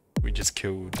guys that we just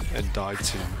killed and died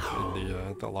to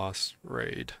in the last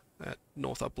raid at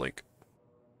North Uplink.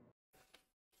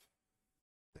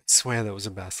 I swear that was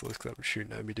a basilisk that was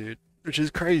shooting at me, dude. Which is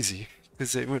crazy,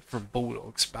 because they went from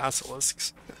bulldogs to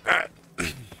basilisks.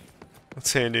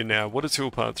 Let's hand in now What a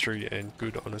Tool Part 3 and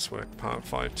Good Honest Work Part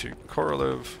 5 to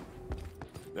Korolev.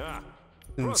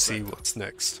 And see what's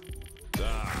next.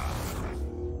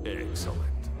 Excellent.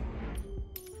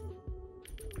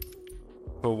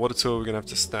 For What a Tool, we're going to have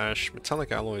to stash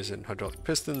metallic alloys and hydraulic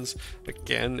pistons.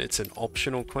 Again, it's an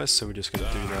optional quest, so we're just going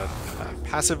to do that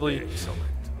passively. Excellent.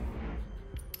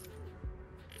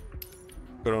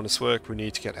 Good Honest Work, we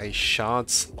need to get a shard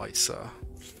slicer.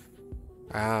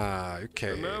 Ah,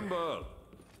 okay. Remember,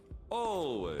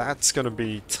 always. That's gonna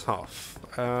be tough.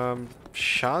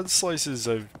 Shard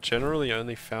slicers I've generally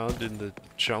only found in the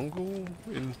jungle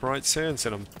in Bright Sands,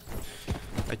 and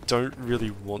I don't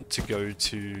really want to go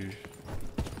to...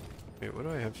 Wait, what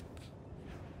do I have?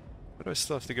 Why do I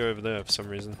still have to go over there for some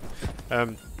reason?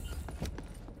 I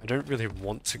don't really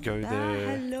want to go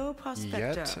there hello, Prospector.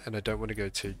 yet, and I don't want to go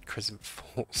to Crescent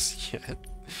Falls yet.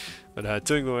 But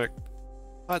doing the work,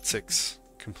 Part 6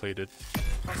 completed.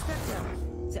 Prospector,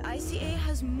 the ICA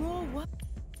has more work.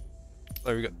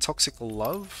 So we got Toxic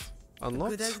Love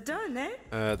unlocked. Good as done,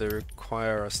 eh? They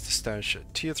require us to stash a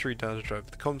tier 3 data drive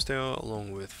with the comms tower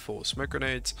along with 4 smoke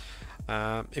grenades.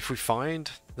 If we find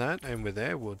that and we're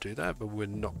there, we'll do that, but we're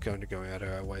not going to go out of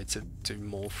our way to do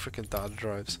more freaking data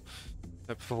drives.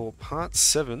 For Part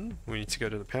 7, we need to go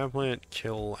to the power plant,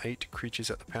 kill 8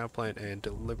 creatures at the power plant, and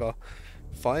deliver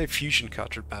 5 fusion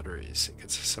cartridge batteries. It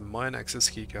gets some mine access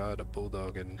keycard, a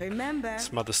bulldog, and Remember,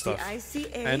 some other stuff. The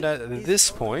ICA And at this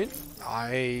point,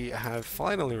 I have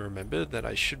finally remembered that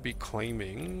I should be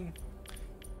claiming...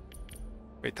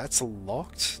 Wait, that's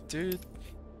locked, dude?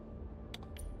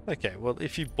 Okay, well,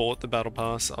 if you bought the battle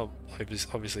pass,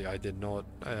 obviously I did not.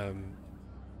 Are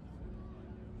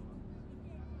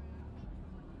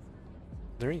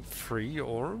there any free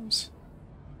orums?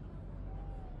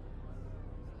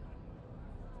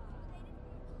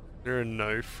 There are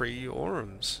no free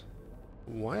orums.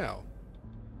 Wow.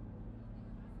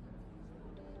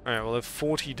 Alright, well I have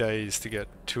 40 days to get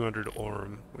 200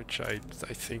 orum, which I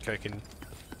think I can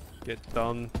get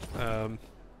done. I'm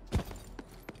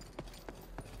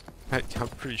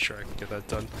pretty sure I can get that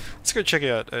done. Let's go check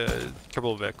out a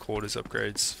couple of our quarters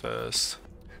upgrades first.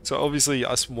 So obviously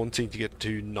us wanting to get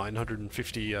to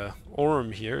 950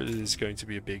 Aurum here is going to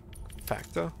be a big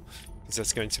factor, because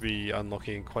that's going to be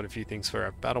unlocking quite a few things for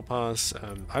our battle pass.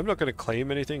 I'm not going to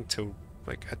claim anything till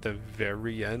like at the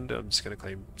very end. I'm just going to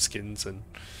claim skins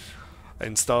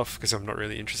and stuff, because I'm not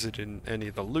really interested in any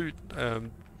of the loot.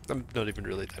 I'm not even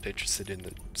really that interested in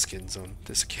the skins on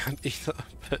this account either,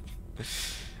 but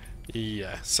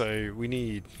yeah, so we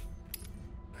need,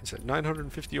 is it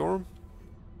 950 Aurum?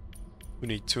 We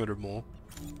need 200 more.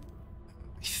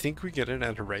 I think we get it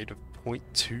at a rate of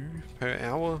 0.2 per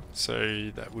hour, so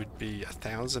that would be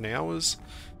 1,000 hours.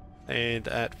 And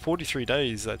at 43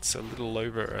 days, that's a little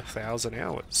over 1,000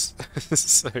 hours.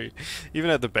 So even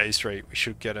at the base rate, we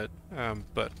should get it.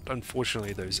 But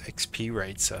unfortunately, those XP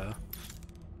rates are...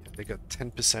 They got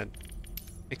 10%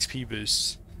 XP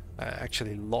boosts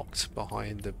actually locked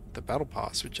behind the battle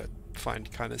pass, which I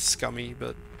find kind of scummy,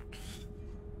 but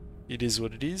it is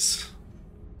what it is.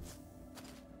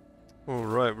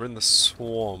 Alright, we're in the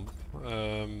swamp.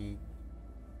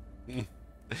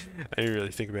 I didn't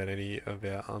really think about any of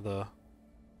our other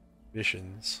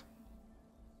missions.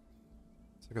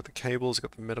 So I've got the cables, I've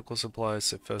got the medical supplies,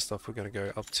 so first off we're going to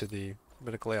go up to the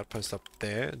medical outpost up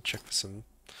there and check for some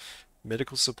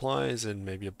medical supplies and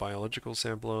maybe a biological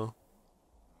sampler.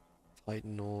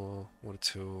 Titan ore, water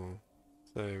tool.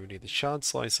 So we need the shard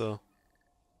slicer.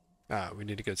 We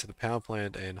need to go to the power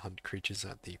plant and hunt creatures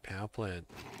at the power plant.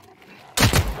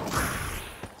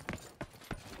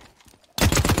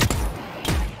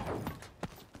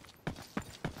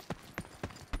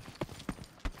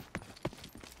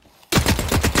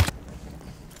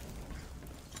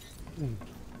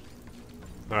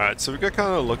 Alright, so we got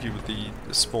kind of lucky with the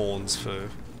spawns for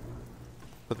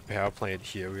the power plant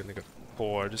here. We only got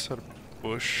 4. I just had a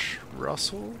bush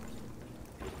rustle.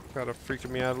 Kind of freaking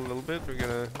me out a little bit.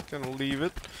 We're gonna leave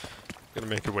it. Gonna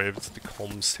make our way over to the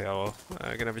comms tower.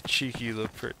 Gonna have a cheeky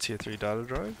look for a tier 3 data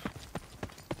drive.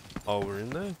 Oh, we're in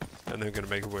there. And then we're gonna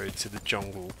make our way to the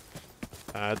jungle.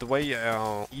 The way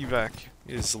our evac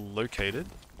is located,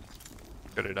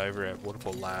 got it over at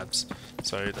Waterfall Labs,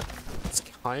 so that's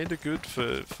kind of good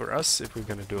for us if we're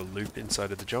going to do a loop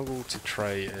inside of the jungle to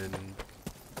try and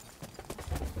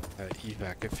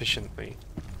evac efficiently.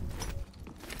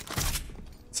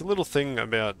 It's a little thing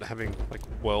about having like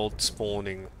world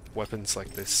spawning weapons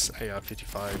like this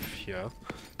AR-55 here.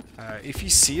 If you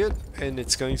see it and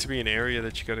it's going to be an area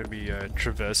that you're going to be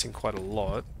traversing quite a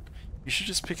lot, you should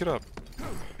just pick it up.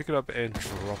 Pick it up and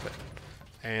drop it.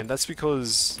 And that's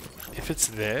because if it's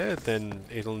there, then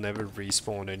it'll never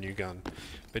respawn a new gun.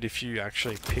 But if you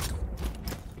actually pick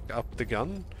up the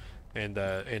gun and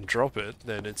drop it,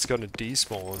 then it's gonna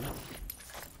despawn,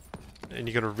 and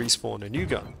you're gonna respawn a new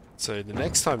gun. So the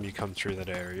next time you come through that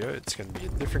area, it's gonna be a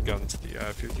different gun to the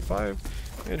AR-55,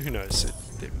 and who knows,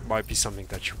 it might be something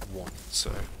that you want.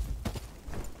 So,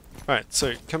 alright,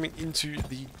 so coming into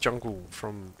the jungle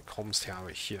from the comms tower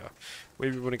here,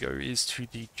 where we want to go is to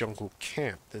the jungle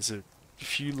camp. There's a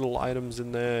few little items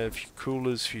in there, a few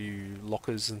coolers, a few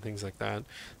lockers and things like that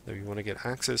that we want to get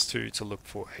access to look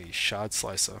for a shard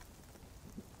slicer.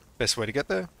 Best way to get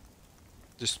there?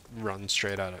 Just run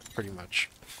straight at it, pretty much.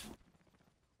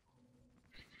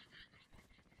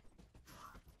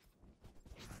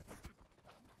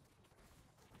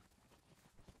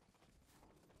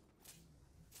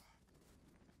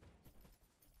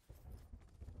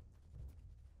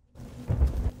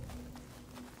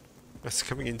 As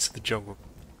coming into the jungle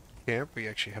camp, we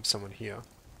actually have someone here.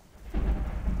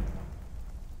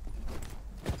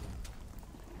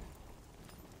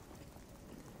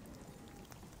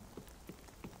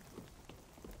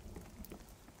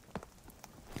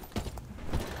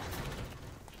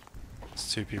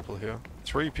 There's 2 people here.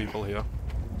 3 people here.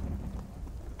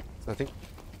 So I think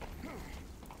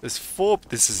there's 4.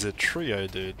 This is a trio,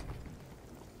 dude.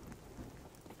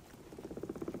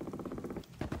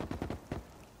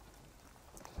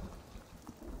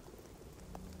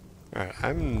 Alright,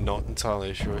 I'm not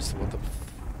entirely sure as to what the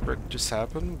frick just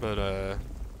happened, but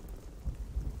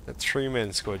that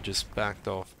 3-man squad just backed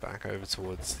off back over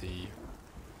towards the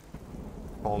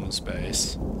comms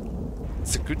base.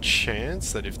 It's a good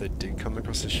chance that if they did come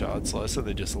across a shard slicer,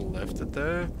 they just left it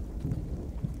there.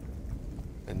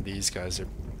 And these guys are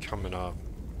coming up.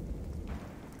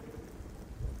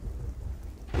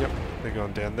 Yep, they're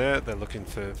going down there. They're looking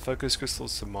for focus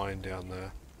crystals to mine down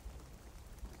there.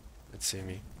 Let's see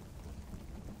me.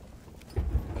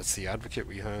 That's the advocate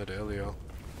we heard earlier.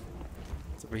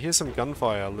 So we hear some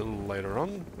gunfire a little later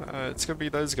on. It's gonna be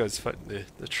those guys fighting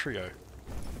the trio.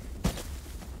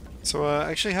 So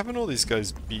actually having all these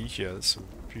guys be here, there's some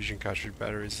fusion cartridge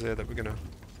batteries there that we're gonna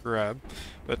grab.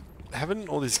 But having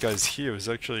all these guys here is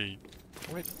actually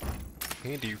quite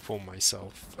handy for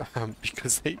myself.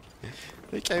 Because they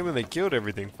came and they killed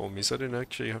everything for me, so I didn't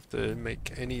actually have to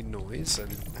make any noise. I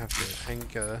didn't have to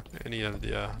anchor any of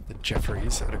the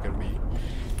Jeffreys that are going to be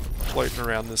floating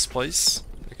around this place.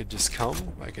 I could just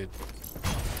come, I could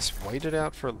just wait it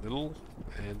out for a little,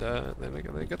 and then I'm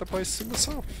going to get the place to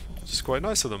myself. Which is quite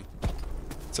nice of them.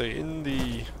 So in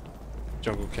the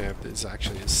jungle camp there's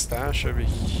actually a stash over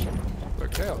here.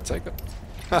 Okay, I'll take it.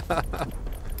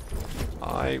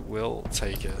 I will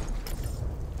take it.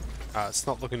 It's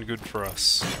not looking good for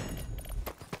us.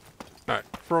 Alright,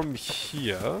 from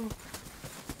here,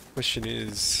 question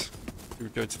is, do we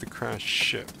go to the crashed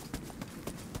ship?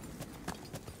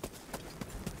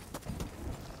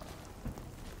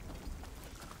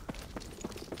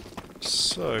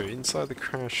 So, inside the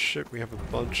crashed ship we have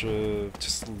a bunch of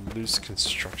just loose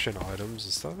construction items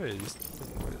and stuff. Hey, just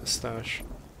a stash.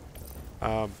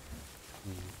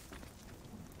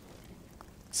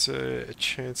 It's a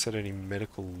chance at any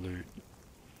medical loot.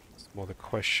 It's more the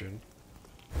question.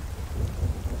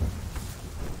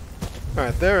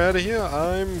 Alright, they're out of here.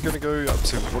 I'm gonna go up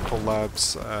to Woodfall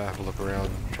Labs, have a look around,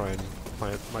 try and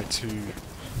plant my 2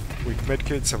 weak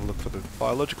medkits, have a look for the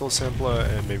biological sampler,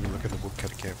 and maybe look at the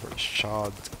woodcutter camp for a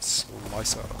shard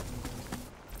slicer.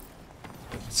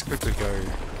 Let's quickly go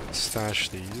stash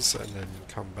these and then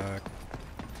come back.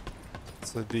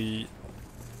 So the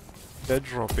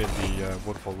bedrock in the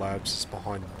Woodfall Labs is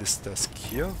behind this desk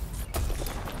here.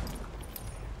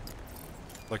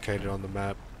 Located on the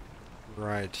map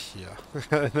right here.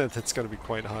 That's going to be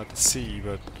quite hard to see,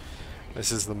 but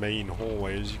this is the main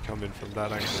hallway as you come in from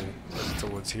that angle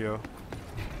towards here.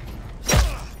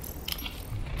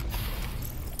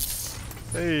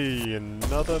 Hey,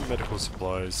 another medical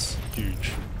supplies.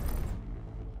 Huge.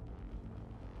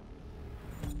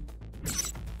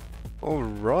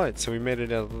 Alright, so we made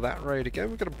it out of that raid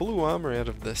again. We got a blue armor out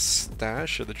of the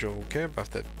stash at the jungle camp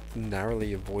after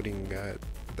narrowly avoiding that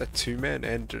 2-man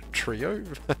and a trio.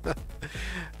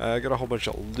 Got a whole bunch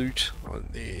of loot,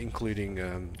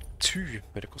 including 2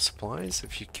 medical supplies, a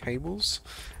few cables.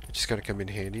 Just going to come in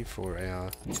handy for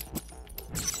our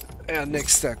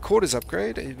next quarters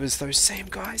upgrade. It was those same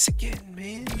guys again,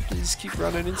 man. Just keep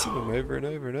running into them over and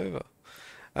over and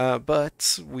over.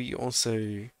 But we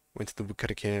also went to the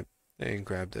woodcutter camp and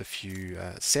grabbed a few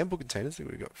sample containers. I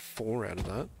think we got 4 out of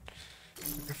that.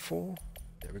 We got 4?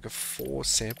 Yeah, we got 4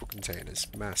 sample containers.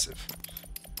 Massive.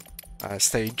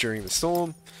 Stayed during the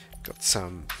storm. Got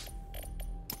some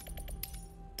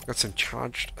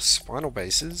charged spinal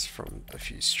bases from a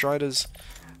few striders.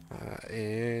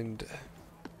 And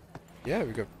yeah,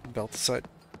 we got Beltacite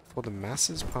for the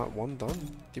masses part 1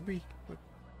 done. Did we?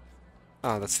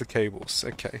 Ah, that's the cables.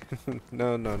 Okay.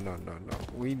 No.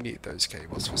 We need those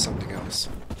cables for something else.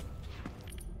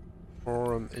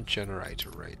 Forum generator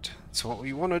rate. That's what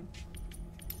we wanted.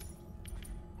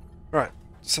 Right.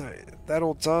 So that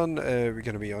all done. We're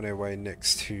going to be on our way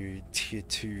next to tier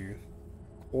 2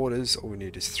 quarters. All we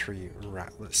need is 3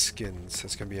 rattler skins.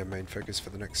 That's going to be our main focus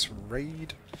for the next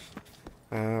raid.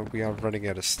 We are running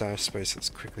out of stash space.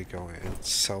 Let's quickly go and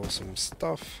sell some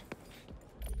stuff.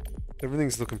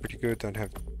 Everything's looking pretty good. Don't have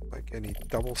like any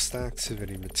double stacks of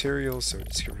any materials, so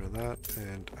just get rid of that.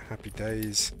 And happy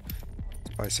days.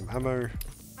 Let's buy some ammo.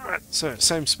 Alright, so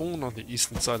same spawn on the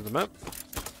eastern side of the map.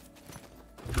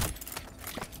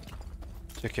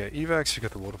 Check out evacs. We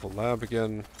got the waterfall lab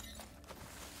again.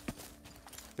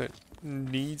 Don't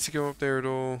need to go up there at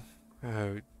all.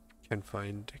 Can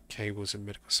find cables and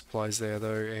medical supplies there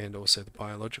though, and also the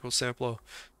biological sampler.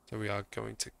 So we are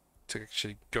going to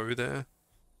actually go there.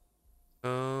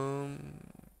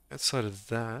 Outside of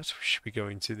that, we should be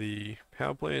going to the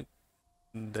power plant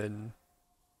and then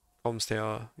comms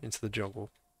tower into the jungle.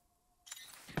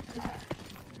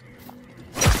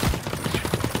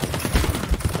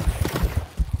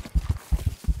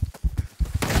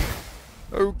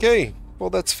 Okay, well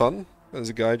that's fun. There's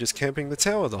a guy just camping the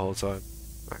tower the whole time.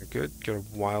 Alright, good. Got a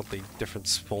wildly different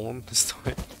spawn this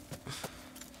time.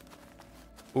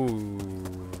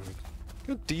 Ooh,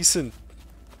 got a decent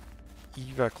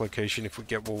evac location if we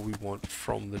get what we want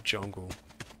from the jungle.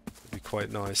 It'd be quite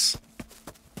nice.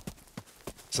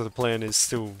 So the plan is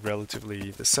still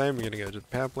relatively the same. We're going to go to the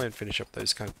power plant, finish up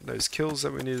those kills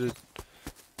that we needed.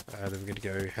 Then we're going to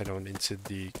go head on into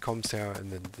the comms tower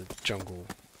and then the jungle.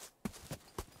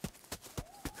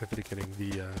 Hopefully getting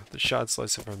the shard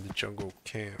slicer from the jungle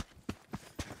camp.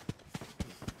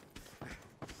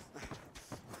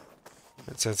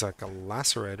 That sounds like a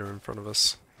lacerator in front of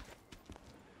us.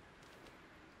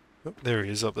 Oh, there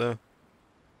he is up there.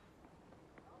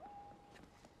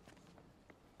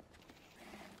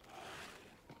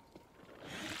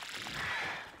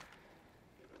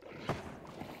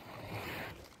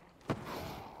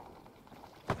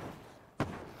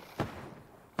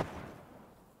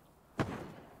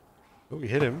 Oh, we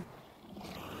hit him.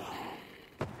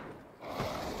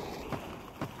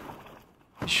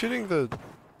 He's shooting the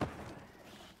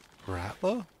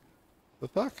rattler? The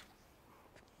fuck?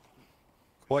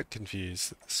 Quite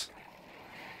confused. This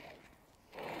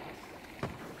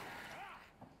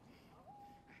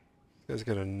guy's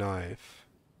got a knife.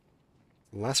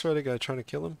 Lacerator guy trying to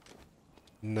kill him?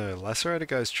 No, Lacerator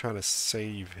guy's trying to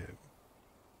save him.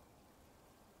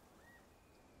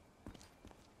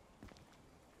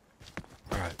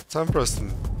 Alright, time for us to...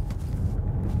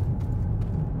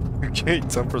 Okay,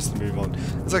 time for us to move on.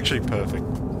 It's actually perfect.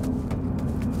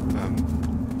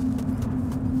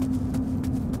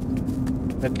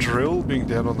 That drill being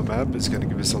down on the map is going to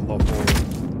give us a lot more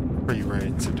free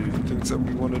rein to do the things that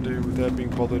we want to do without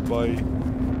being bothered by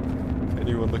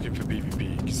anyone looking for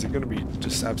PvP, because they're going to be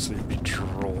just absolutely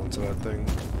drawn to that thing.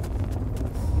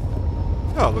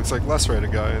 Oh, it looks like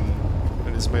lacerated guy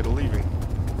and his mate are leaving.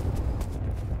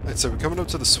 And so we're coming up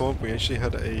to the swamp. We actually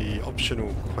had a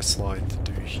optional quest line to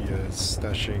do here,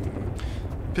 stashing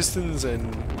pistons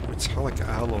and metallic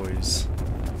alloys.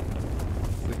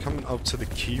 We're coming up to the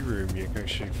key room. You can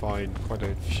actually find quite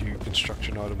a few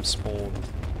construction items spawned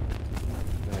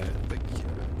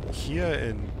like here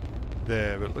and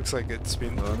there, but it looks like it's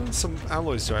been there's some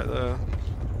alloys right there.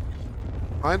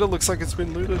 Kinda looks like it's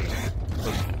been looted.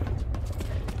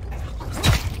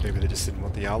 Maybe they just didn't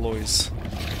want the alloys.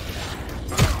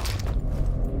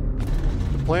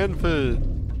 The plan for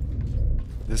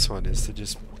this one is to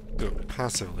just do it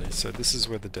passively. So this is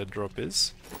where the dead drop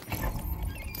is.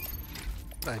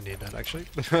 I need that actually.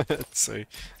 So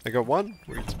I got one,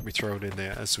 we throw it in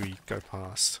there as we go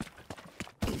past.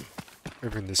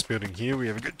 Over in this building here we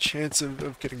have a good chance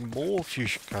of getting more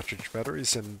fusion cartridge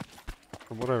batteries, and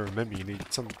from what I remember you need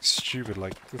something stupid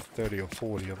like 30 or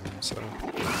 40 of them, so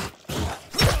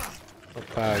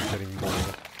not bad getting more.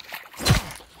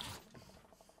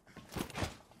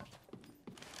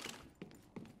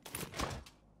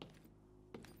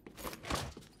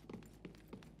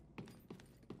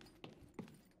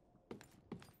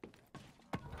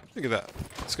 Look at that,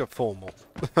 it's got 4 more.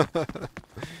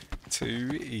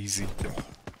 Too easy.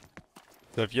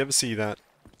 So if you ever see that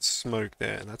smoke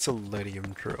there, that's a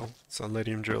leadium drill. So a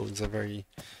leadium drill is a very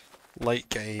late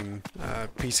game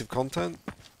piece of content.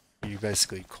 You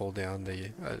basically call down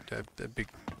a big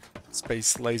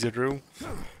space laser drill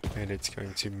and it's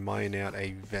going to mine out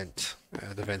a vent.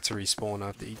 The vents respawn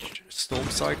after each storm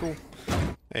cycle,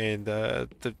 and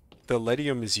the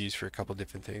leadium is used for a couple of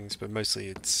different things, but mostly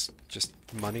it's just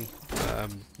money.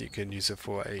 You can use it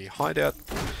for a hideout,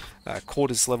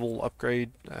 quarters level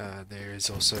upgrade. There is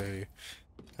also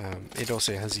it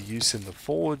also has a use in the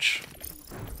forge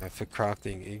for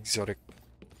crafting exotic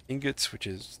ingots, which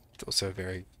is also a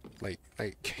very late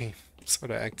game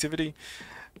sort of activity.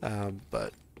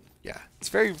 But yeah, it's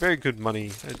very good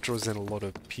money. It draws in a lot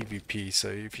of PvP. So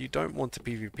if you don't want to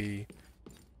PvP,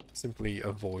 simply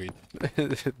avoid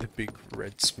the big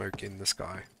red smoke in the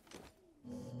sky.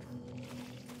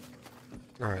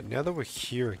 Alright, now that we're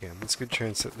here again, there's a good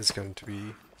chance that there's going to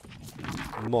be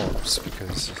mobs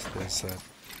because there's that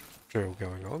drill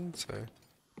going on, so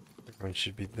everyone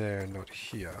should be there, not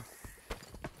here.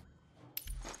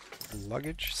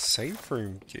 Luggage safe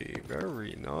room key,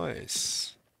 very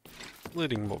nice.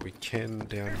 Looting what we can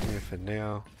down here for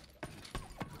now.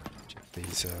 Check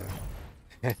these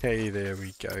hey, there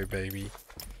we go, baby.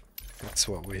 That's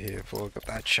what we're here for. Got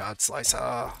that shard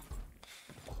slicer.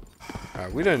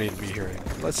 We don't need to be here anymore.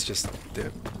 Let's just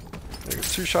dip. I got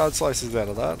 2 shard slices out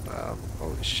of that.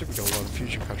 Holy shit, we got a lot of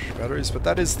fusion cartridge batteries, but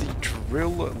that is the drill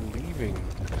leaving.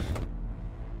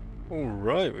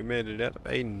 Alright, we made it out of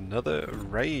another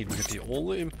raid. We got the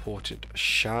all-important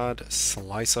shard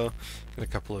slicer. Got a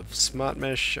couple of smart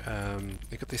mesh.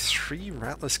 We got the 3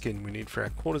 rattler skin we need for our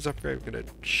quarters upgrade. We got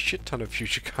a shit ton of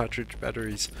fusion cartridge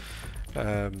batteries.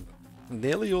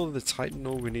 Nearly all of the titan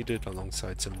ore we needed,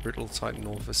 alongside some brittle titan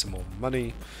ore for some more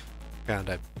money. Found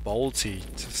a bolty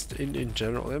just in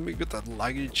general. Then we got that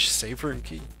luggage safe room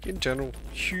key. In general,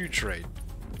 huge raid.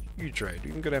 Huge raid.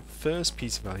 We even got our first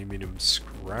piece of aluminium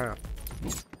scrap.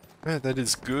 That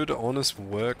is good, honest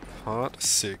work. Part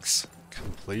 6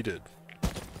 completed.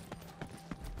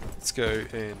 Let's go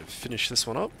and finish this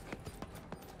one up.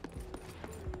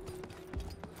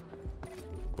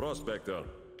 Prospector,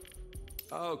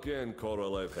 how can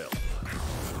Korolev help?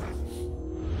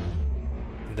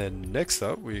 And then next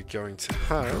up, we're going to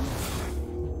have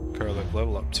Korolev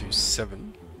level up to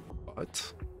 7,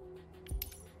 but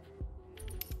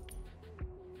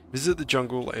visit the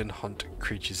jungle and hunt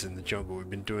creatures in the jungle. We've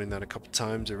been doing that a couple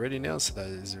times already now, so that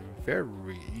is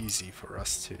very easy for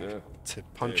us to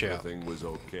punch out. Everything was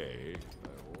okay.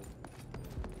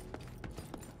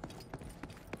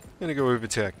 I'm gonna go over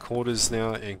to our quarters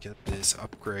now and get this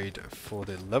upgrade for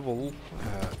the level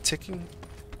ticking.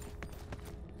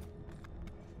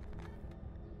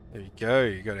 There you go,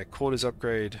 you got a quarters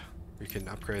upgrade. We can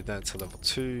upgrade that to level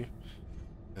 2.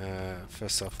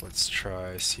 First off, let's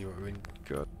try see what we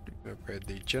got. We can upgrade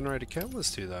the generator count.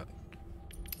 Let's do that.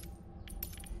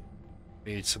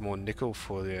 We need some more nickel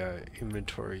for the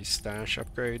inventory stash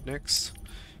upgrade next.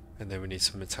 And then we need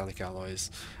some metallic alloys.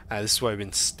 This is why I've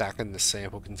been stacking the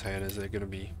sample containers. They're going to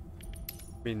be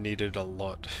needed a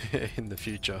lot in the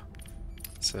future.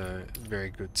 So very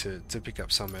good to pick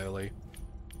up some early.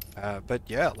 But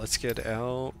yeah, let's get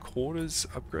our quarters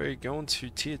upgrade going to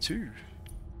tier 2.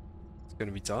 It's going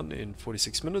to be done in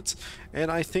 46 minutes.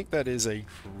 And I think that is a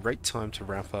great time to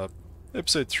wrap up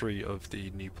episode 3 of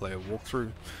the new player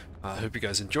walkthrough. I hope you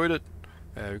guys enjoyed it.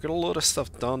 We got a lot of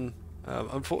stuff done.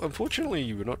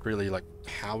 Unfortunately, we're not really like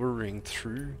powering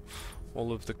through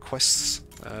all of the quests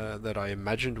that I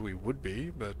imagined we would be,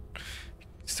 but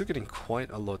still getting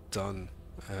quite a lot done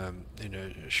in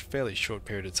a fairly short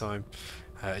period of time.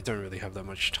 I don't really have that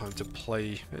much time to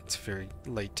play. It's very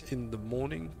late in the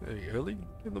morning, very early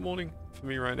in the morning for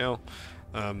me right now.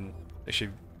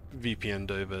 Actually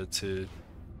VPN'd over to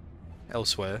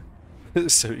elsewhere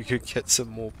so you could get some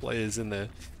more players in there.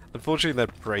 Unfortunately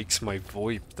that breaks my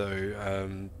VoIP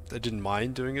though. I didn't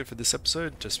mind doing it for this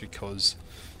episode just because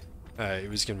it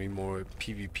was going to be more a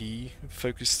PvP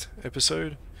focused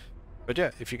episode. But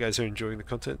yeah, if you guys are enjoying the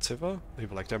content so far,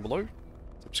 leave a like down below,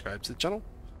 subscribe to the channel,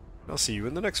 and I'll see you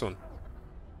in the next one.